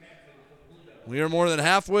 We are more than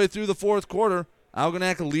halfway through the fourth quarter.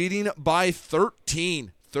 Algonac leading by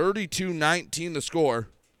 13. 32-19 the score.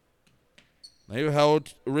 They've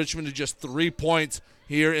held Richmond to just 3 points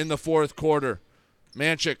here in the fourth quarter.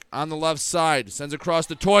 Manchik on the left side. Sends across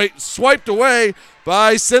to Toit. Swiped away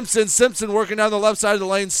by Simpson. Simpson working down the left side of the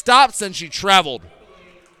lane. Stops and she traveled.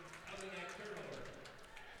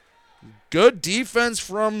 Good defense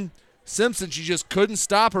from Simpson. She just couldn't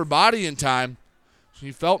stop her body in time.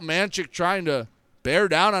 She felt Manchik trying to bear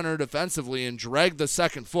down on her defensively and drag the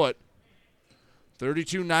second foot.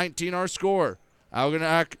 32-19 our score.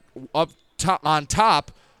 Algonac up top, on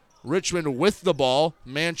top. Richmond with the ball.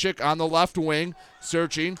 Manchik on the left wing.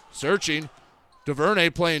 Searching.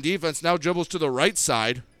 DuVernay playing defense. Now dribbles to the right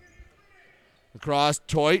side. Across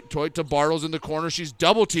Toit. Toit to Bartles in the corner. She's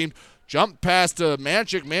double teamed. Jump pass to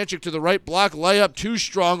Manchik. Manchik to the right block. Layup too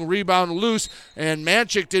strong. Rebound loose. And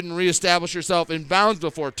Manchik didn't reestablish herself in bounds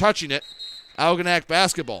before touching it. Algonac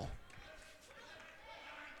basketball.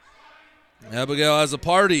 Abigail has a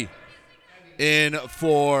party in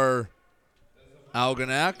for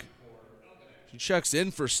Algonac. She checks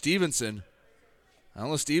in for Stevenson.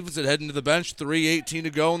 Ella Stevenson heading to the bench. 3:18 to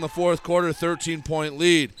go in the fourth quarter. 13-point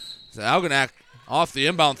lead. So Algonac off the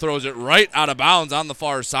inbound throws it right out of bounds on the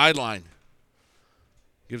far sideline.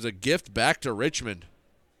 Gives a gift back to Richmond.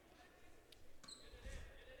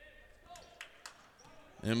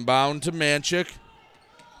 Inbound to Manchik.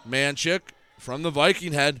 Manchik from the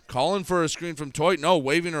Viking head. Calling for a screen from Toit. No,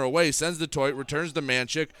 waving her away. Sends to Toit. Returns to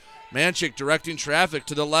Manchik. Manchik directing traffic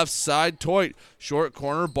to the left side. Toit. Short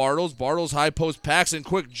corner. Bartles. Bartles high post. Paxson.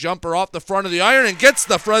 Quick jumper off the front of the iron and gets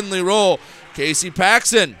the friendly roll. Casey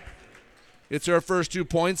Paxson. It's her first 2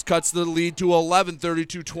 points. Cuts the lead to 11.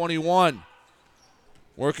 32-21.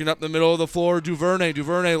 Working up the middle of the floor. DuVernay.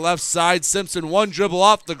 DuVernay left side. Simpson. One dribble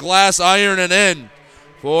off the glass. Iron and in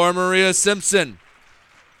for Maria Simpson.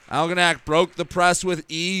 Algonac broke the press with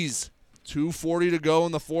ease. 2:40 to go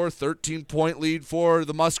in the fourth. 13-point lead for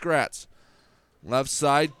the Muskrats. Left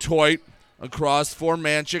side, Toit across for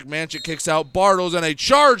Manchik. Manchik kicks out Bartles, and a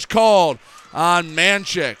charge called on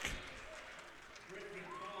Manchik.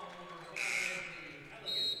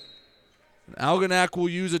 Algonac will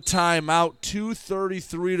use a timeout.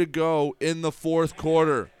 2:33 to go in the fourth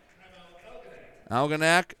quarter.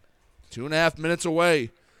 Algonac, 2.5 minutes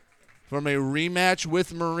away from a rematch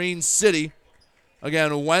with Marine City.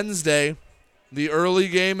 Again, Wednesday, the early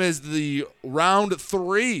game is the round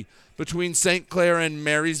 3 between St. Clair and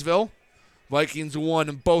Marysville. Vikings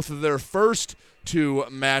won both of their first 2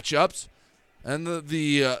 matchups. And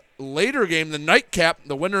the later game, the nightcap,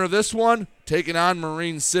 the winner of this one, taking on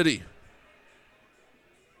Marine City.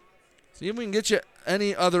 See if we can get you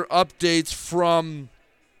any other updates from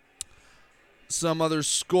some other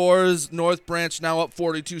scores. North Branch now up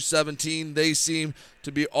 42-17. They seem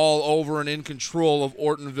to be all over and in control of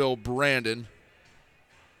Ortonville Brandon.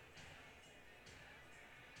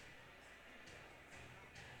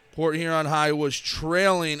 Port Huron High was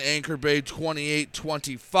trailing Anchor Bay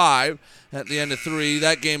 28-25 at the end of 3.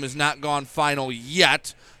 That game has not gone final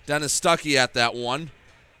yet. Dennis Stuckey at that one.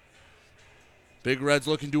 Big Reds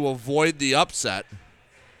looking to avoid the upset.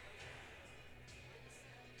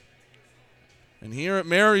 And here at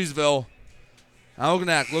Marysville,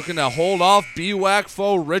 Algonac looking to hold off BWAC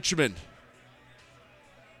foe Richmond.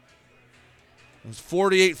 It was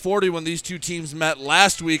 48-40 when these two teams met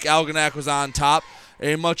last week. Algonac was on top.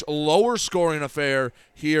 A much lower scoring affair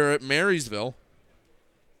here at Marysville.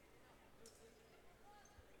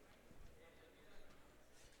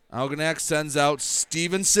 Algonac sends out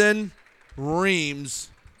Stevenson, Reams,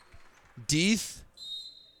 Deeth,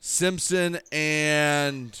 Simpson,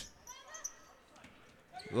 and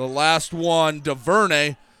the last one,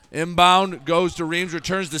 DuVernay. Inbound goes to Reams,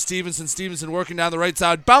 returns to Stevenson. Stevenson working down the right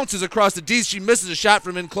side, bounces across to Deeth. She misses a shot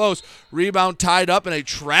from in close. Rebound tied up, and a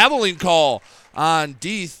traveling call on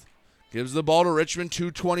Deeth. Gives the ball to Richmond,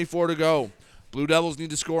 2:24 to go. Blue Devils need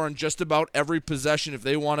to score on just about every possession if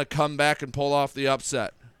they want to come back and pull off the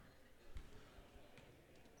upset.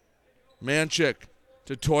 Manchik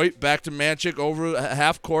to Toit, back to Manchik over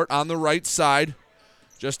half court on the right side.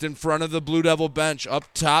 Just in front of the Blue Devil bench. Up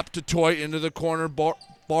top to Toit, into the corner,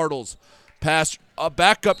 Bartles. Pass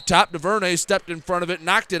back up top. DuVernay stepped in front of it,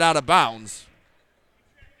 knocked it out of bounds.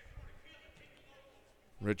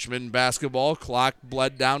 Richmond basketball, clock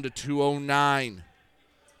bled down to 2:09.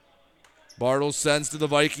 Bartles sends to the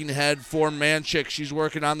Viking head for Manchik. She's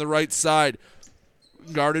working on the right side,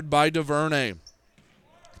 guarded by DuVernay.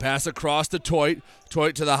 Pass across to Toit.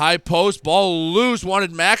 Toit to the high post. Ball loose.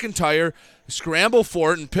 Wanted McIntyre. Scramble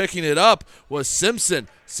for it, and picking it up was Simpson.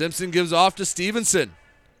 Simpson gives off to Stevenson.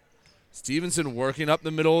 Stevenson working up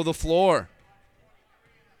the middle of the floor.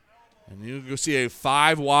 And you can see a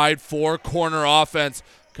 5-wide, 4-corner offense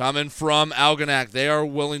coming from Algonac. They are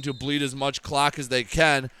willing to bleed as much clock as they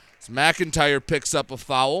can. As McIntyre picks up a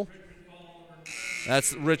foul.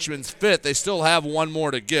 That's Richmond's 5th. They still have one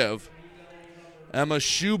more to give. Emma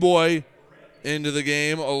Shoeboy into the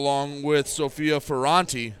game along with Sophia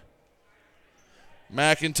Ferranti.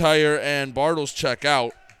 McIntyre and Bartles check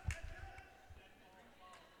out.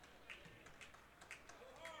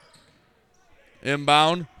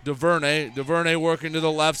 Inbound, DuVernay. DuVernay working to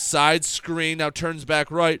the left side. Screen, now turns back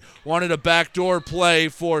right. Wanted a backdoor play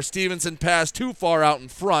for Stevenson. Pass too far out in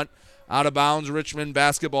front. Out of bounds, Richmond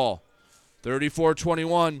basketball.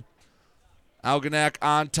 34-21. Algonac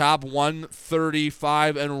on top,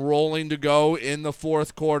 1:35 and rolling to go in the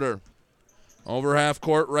fourth quarter. Over half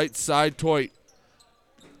court, right side, Toit.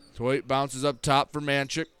 Toit bounces up top for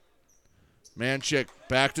Manchik. Manchik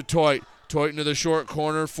back to Toit. Toit into the short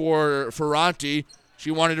corner for Ferranti.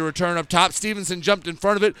 She wanted to return up top. Stevenson jumped in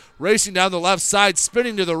front of it, racing down the left side,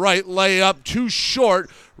 spinning to the right. Layup too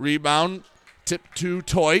short. Rebound tip to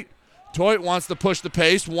Toit. Toit wants to push the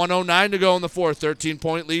pace. 1:09 to go in the fourth.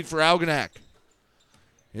 13-point lead for Algonac.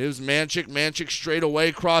 Here's Manchik. Manchik straight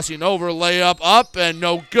away, crossing over. Layup up and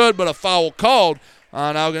no good, but a foul called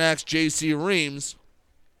on Algonac's J.C. Reams.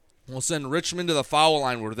 We'll send Richmond to the foul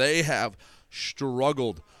line where they have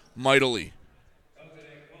struggled mightily.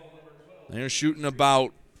 They're shooting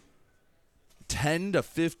about 10 to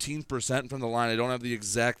 15% from the line. I don't have the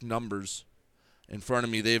exact numbers in front of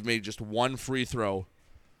me. They've made just one free throw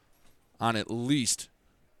on at least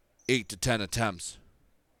 8 to 10 attempts.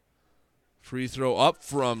 Free throw up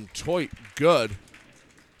from Toit. Good.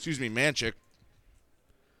 Manchik.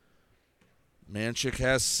 Manchik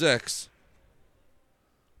has 6.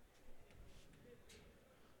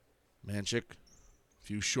 Manchik, a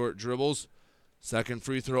few short dribbles. Second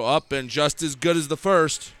free throw up and just as good as the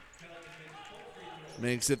first.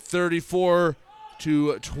 Makes it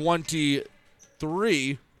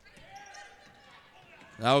 34-23.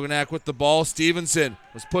 Algonac with the ball. Stevenson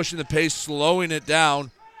was pushing the pace, slowing it down.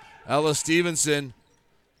 Ella Stevenson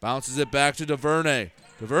bounces it back to DuVernay.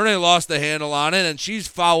 DuVernay lost the handle on it, and she's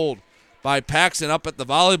fouled by Paxson up at the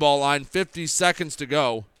volleyball line. 50 seconds to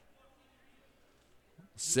go.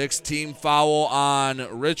 6-team foul on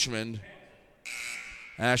Richmond.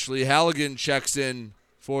 Ashley Halligan checks in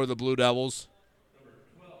for the Blue Devils.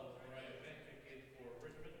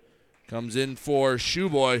 Comes in for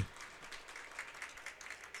Shoeboy.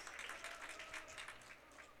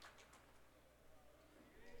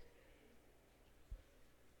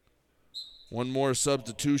 One more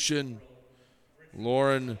substitution.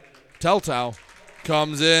 Lauren Teltow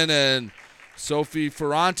comes in, and Sophie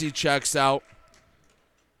Ferranti checks out.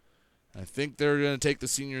 I think they're going to take the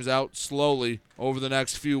seniors out slowly over the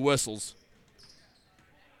next few whistles.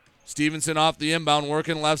 Stevenson off the inbound,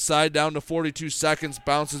 working left side down to 42 seconds,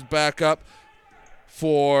 bounces back up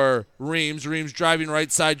for Reams. Reams driving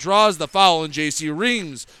right side, draws the foul, and J.C.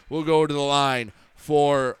 Reams will go to the line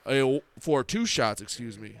for 2 shots,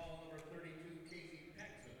 excuse me.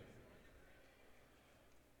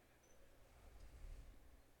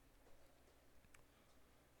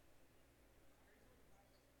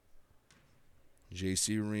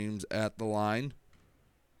 J.C. Reams at the line.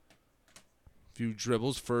 Few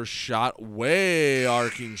dribbles, first shot, way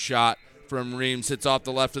arcing shot from Reams, hits off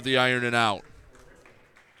the left of the iron and out.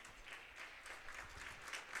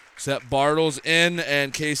 Set Bartles in,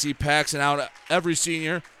 and Casey Paxson out. Every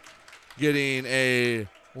senior getting a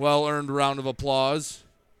well-earned round of applause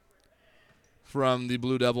from the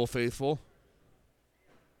Blue Devil faithful.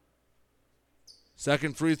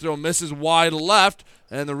 Second free throw misses wide left,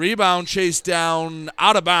 and the rebound chased down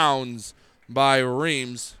out of bounds by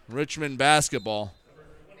Reams. Richmond basketball.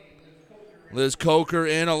 Liz Coker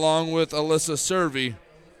in along with Alyssa Servey.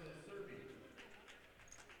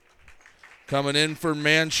 Coming in for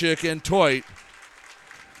Manchik and Toit.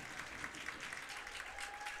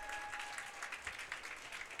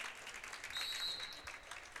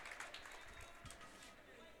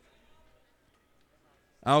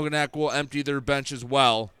 Algonac will empty their bench as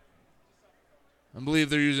well. I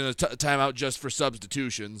believe they're using a timeout just for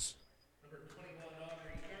substitutions.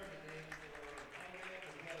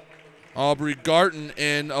 Aubrey Garton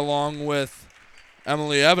in along with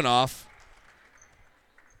Emily Evanoff.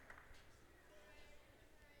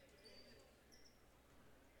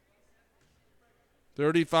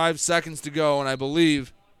 .35 seconds to go, and I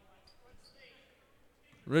believe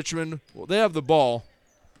Richmond, well, they have the ball.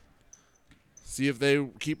 See if they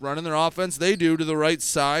keep running their offense. They do, to the right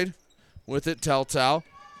side with it, Teltow.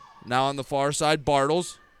 Now on the far side,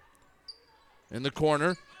 Bartles in the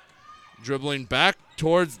corner. Dribbling back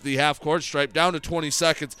towards the half-court stripe, down to 20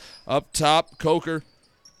 seconds. Up top, Coker.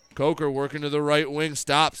 Coker working to the right wing,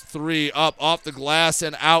 stops, 3, up, off the glass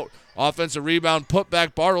and out. Offensive rebound, put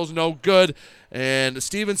back, Bartles, no good. And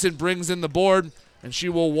Stevenson brings in the board, and she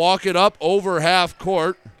will walk it up over half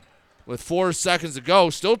court with 4 seconds to go.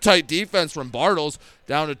 Still tight defense from Bartles,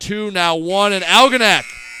 down to 2, now 1, and Algonac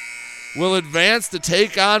will advance to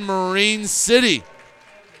take on Marine City.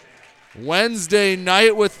 Wednesday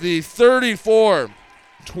night with the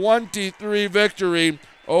 34-23 victory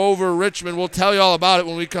over Richmond. We'll tell you all about it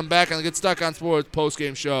when we come back on the Get Stuck on Sports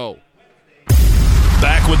postgame show.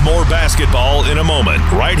 Back with more basketball in a moment,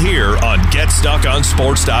 right here on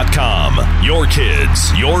GetStuckOnSports.com. Your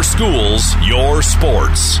kids, your schools, your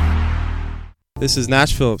sports. This is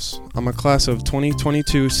Nash Phillips. I'm a class of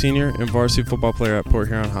 2022 senior and varsity football player at Port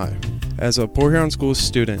Huron High. As a Port Huron Schools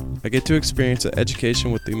student, I get to experience an education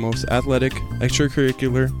with the most athletic,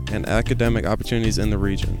 extracurricular, and academic opportunities in the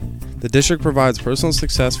region. The district provides personal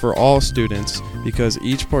success for all students because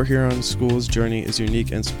each Port Huron Schools journey is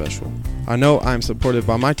unique and special. I know I am supported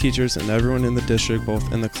by my teachers and everyone in the district,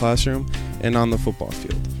 both in the classroom and on the football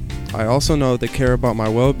field. I also know they care about my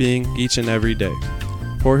well-being each and every day.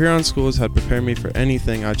 Port Huron Schools have prepared me for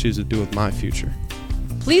anything I choose to do with my future.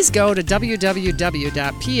 Please go to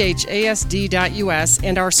www.phasd.us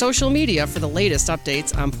and our social media for the latest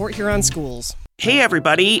updates on Port Huron Schools. Hey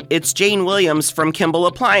everybody, it's Jane Williams from Kimball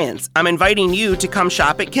Appliance. I'm inviting you to come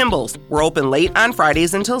shop at Kimball's. We're open late on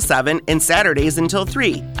Fridays until 7 and Saturdays until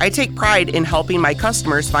 3. I take pride in helping my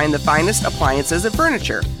customers find the finest appliances and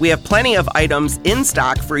furniture. We have plenty of items in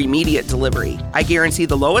stock for immediate delivery. I guarantee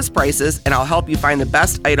the lowest prices, and I'll help you find the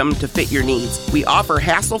best item to fit your needs. We offer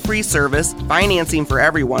hassle-free service, financing for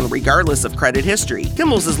everyone regardless of credit history.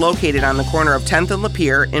 Kimball's is located on the corner of 10th and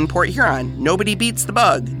Lapeer in Port Huron. Nobody beats the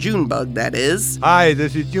bug, Junebug that is. Hi,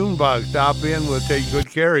 this is Junebug. Stop in, we'll take good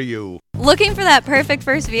care of you. Looking for that perfect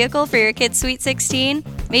first vehicle for your kid's Sweet 16?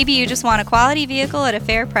 Maybe you just want a quality vehicle at a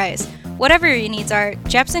fair price. Whatever your needs are,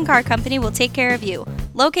 Jepson Car Company will take care of you.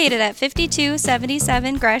 Located at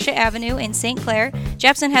 5277 Gratiot Avenue in St. Clair,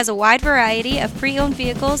 Jepson has a wide variety of pre-owned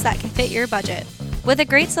vehicles that can fit your budget. With a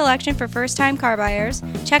great selection for first-time car buyers,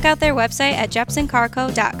 check out their website at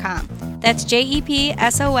jepsoncarco.com. That's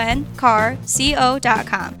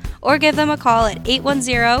JEPSONCARCO.com. Or give them a call at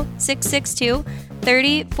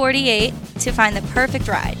 810-662-3048 to find the perfect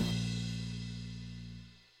ride.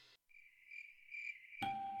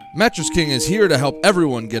 Mattress King is here to help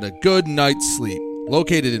everyone get a good night's sleep.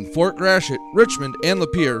 Located in Fort Gratiot, Richmond, and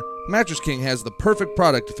Lapeer, Mattress King has the perfect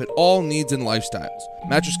product to fit all needs and lifestyles.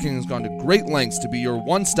 Mattress King has gone to great lengths to be your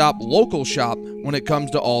one-stop local shop when it comes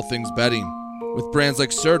to all things bedding. With brands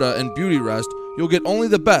like Serta and Beauty Rest, you'll get only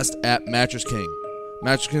the best at Mattress King.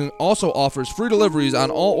 Mattress King also offers free deliveries on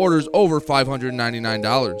all orders over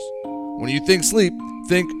 $599. When you think sleep,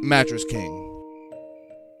 think Mattress King.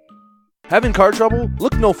 Having car trouble?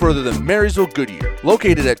 Look no further than Marysville Goodyear.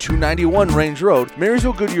 Located at 291 Range Road,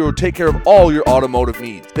 Marysville Goodyear will take care of all your automotive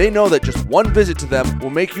needs. They know that just one visit to them will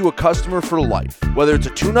make you a customer for life. Whether it's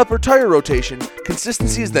a tune-up or tire rotation,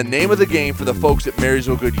 consistency is the name of the game for the folks at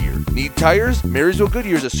Marysville Goodyear. Need tires? Marysville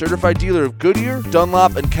Goodyear is a certified dealer of Goodyear,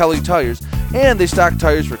 Dunlop, and Kelly tires, and they stock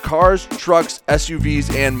tires for cars, trucks,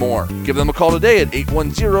 SUVs, and more. Give them a call today at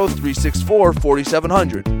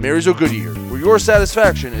 810-364-4700. Marysville Goodyear, where your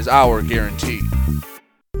satisfaction is our guarantee.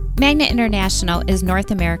 Magna International is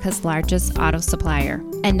North America's largest auto supplier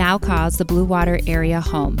and now calls the Blue Water area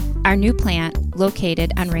home. Our new plant,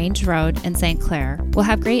 located on Range Road in St. Clair, will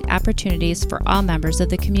have great opportunities for all members of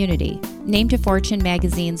the community. Named to Fortune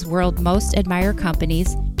magazine's World Most Admired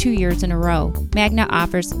Companies 2 years in a row, Magna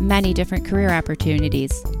offers many different career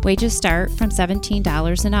opportunities. Wages start from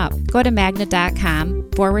 $17 and up. Go to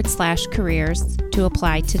magna.com/careers to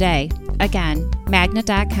apply today. Again,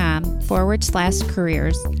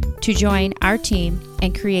 magna.com/careers to join our team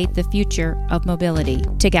and create the future of mobility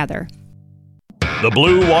together. The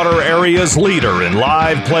Blue Water Area's leader in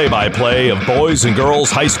live play-by-play of boys and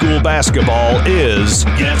girls high school basketball is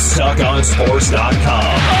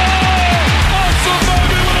GetStuckOnSports.com.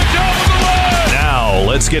 Now,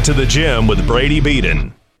 let's get to the gym with Brady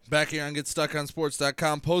Beaton. Back here on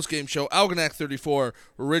GetStuckOnSports.com, postgame show, Algonac 34,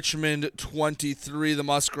 Richmond 23. The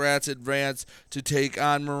Muskrats advance to take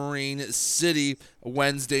on Marine City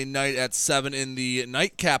Wednesday night at 7 in the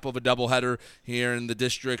nightcap of a doubleheader here in the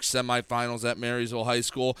district semifinals at Marysville High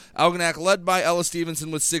School. Algonac led by Ella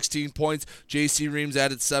Stevenson with 16 points. J.C. Reams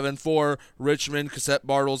added 7 for Richmond. Cassette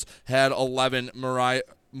Bartles had 11. Mariah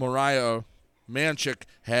Manchik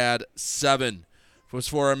had 7. Was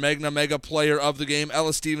for a Mega player of the game,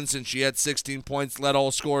 Ella Stevenson. She had 16 points, led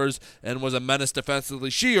all scorers, and was a menace defensively.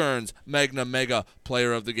 She earns Mega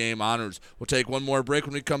player of the game honors. We'll take one more break.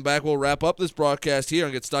 When we come back, we'll wrap up this broadcast here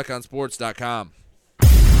and GetStuckOnSports.com.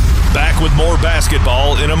 Back with more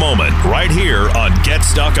basketball in a moment, right here on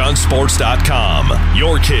GetStuckOnSports.com.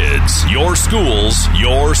 Your kids, your schools,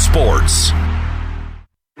 your sports.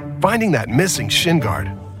 Finding that missing shin guard.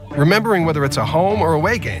 Remembering whether it's a home or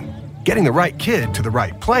away game. Getting the right kid to the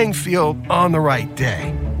right playing field on the right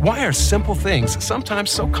day. Why are simple things sometimes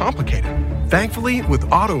so complicated? Thankfully,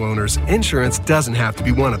 with auto owners, insurance doesn't have to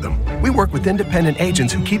be one of them. We work with independent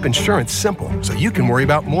agents who keep insurance simple so you can worry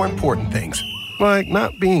about more important things. Like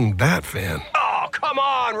not being that fan. Oh, come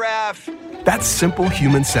on, ref! That's simple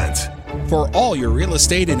human sense. For all your real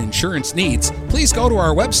estate and insurance needs, please go to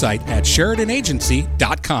our website at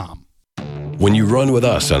SheridanAgency.com. When you run with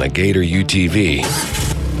us on a Gator UTV,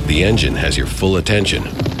 the engine has your full attention.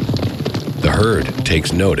 The herd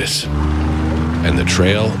takes notice. And the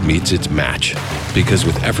trail meets its match. Because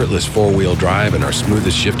with effortless four-wheel drive and our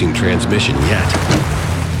smoothest shifting transmission yet,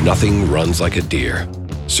 nothing runs like a deer.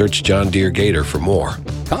 Search John Deere Gator for more.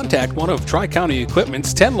 Contact one of Tri-County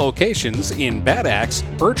Equipment's 10 locations in Bad Axe,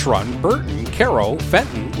 Birch Run, Burton, Caro,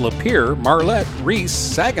 Fenton, Lapeer, Marlette, Reese,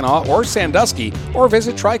 Saginaw, or Sandusky, or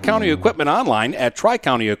visit Tri-County Equipment online at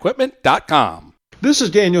tricountyequipment.com. This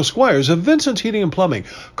is Daniel Squires of Vincent's Heating and Plumbing.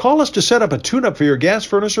 Call us to set up a tune-up for your gas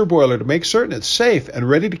furnace or boiler to make certain it's safe and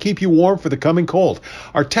ready to keep you warm for the coming cold.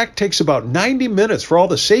 Our tech takes about 90 minutes for all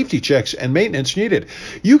the safety checks and maintenance needed.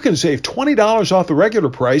 You can save $20 off the regular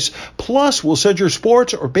price, plus we'll send your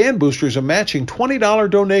sports or band boosters a matching $20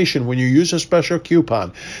 donation when you use a special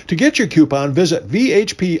coupon. To get your coupon, visit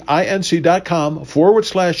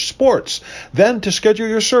vhpinc.com/sports. Then to schedule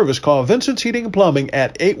your service, call Vincent's Heating and Plumbing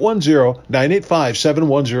at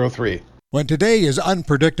 810-985-7103. When today is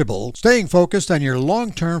unpredictable, staying focused on your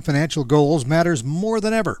long-term financial goals matters more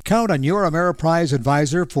than ever. Count on your Ameriprise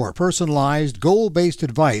advisor for personalized, goal-based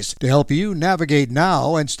advice to help you navigate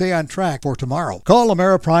now and stay on track for tomorrow. Call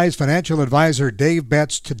Ameriprise financial advisor Dave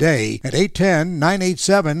Betts today at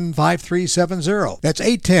 810-987-5370. That's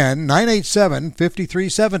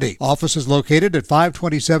 810-987-5370. Office is located at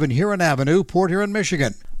 527 Huron Avenue, Port Huron,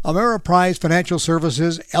 Michigan. Ameriprise Financial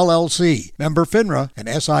Services, LLC, member FINRA and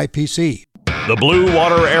SIPC. The Blue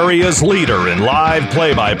Water Area's leader in live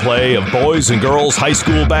play-by-play of boys and girls high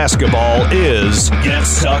school basketball is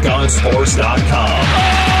GetStuckOnSports.com.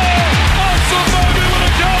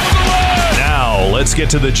 Now, let's get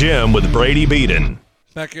to the gym with Brady Beaton.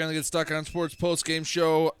 Back here on the Get Stuck on Sports post-game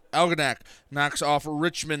show, Algonac knocks off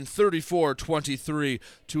Richmond 34-23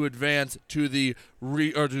 to advance to the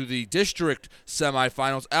district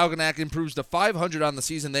semifinals. Algonac improves to 500 on the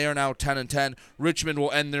season. They are now 10-10. Richmond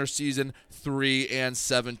will end their season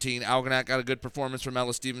 3-17. Algonac got a good performance from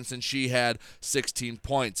Ella Stevenson. She had 16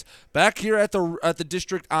 points. Back here at the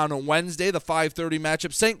district on Wednesday, the 5:30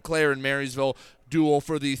 matchup, St. Clair and Marysville duel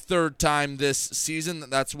for the third time this season.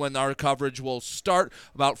 That's when our coverage will start,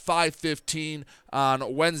 about 5:15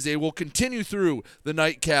 on Wednesday. We'll continue through the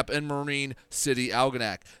nightcap in Marine City,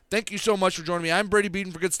 Algonac. Thank you so much for joining me. I'm Brady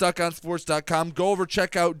Beaton for GetStuckOnSports.com. Go over,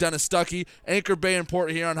 check out Dennis Stuckey, Anchor Bay and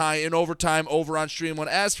Port Huron High in overtime over on Stream 1.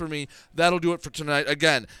 As for me, that'll do it for tonight.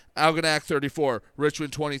 Again, Algonac 34,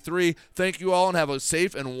 Richmond 23. Thank you all and have a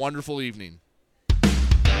safe and wonderful evening.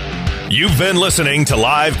 You've been listening to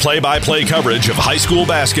live play-by-play coverage of high school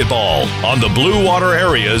basketball on the Blue Water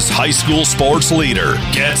Area's high school sports leader.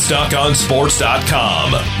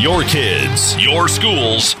 GetStuckOnSports.com. Your kids, your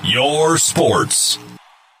schools, your sports.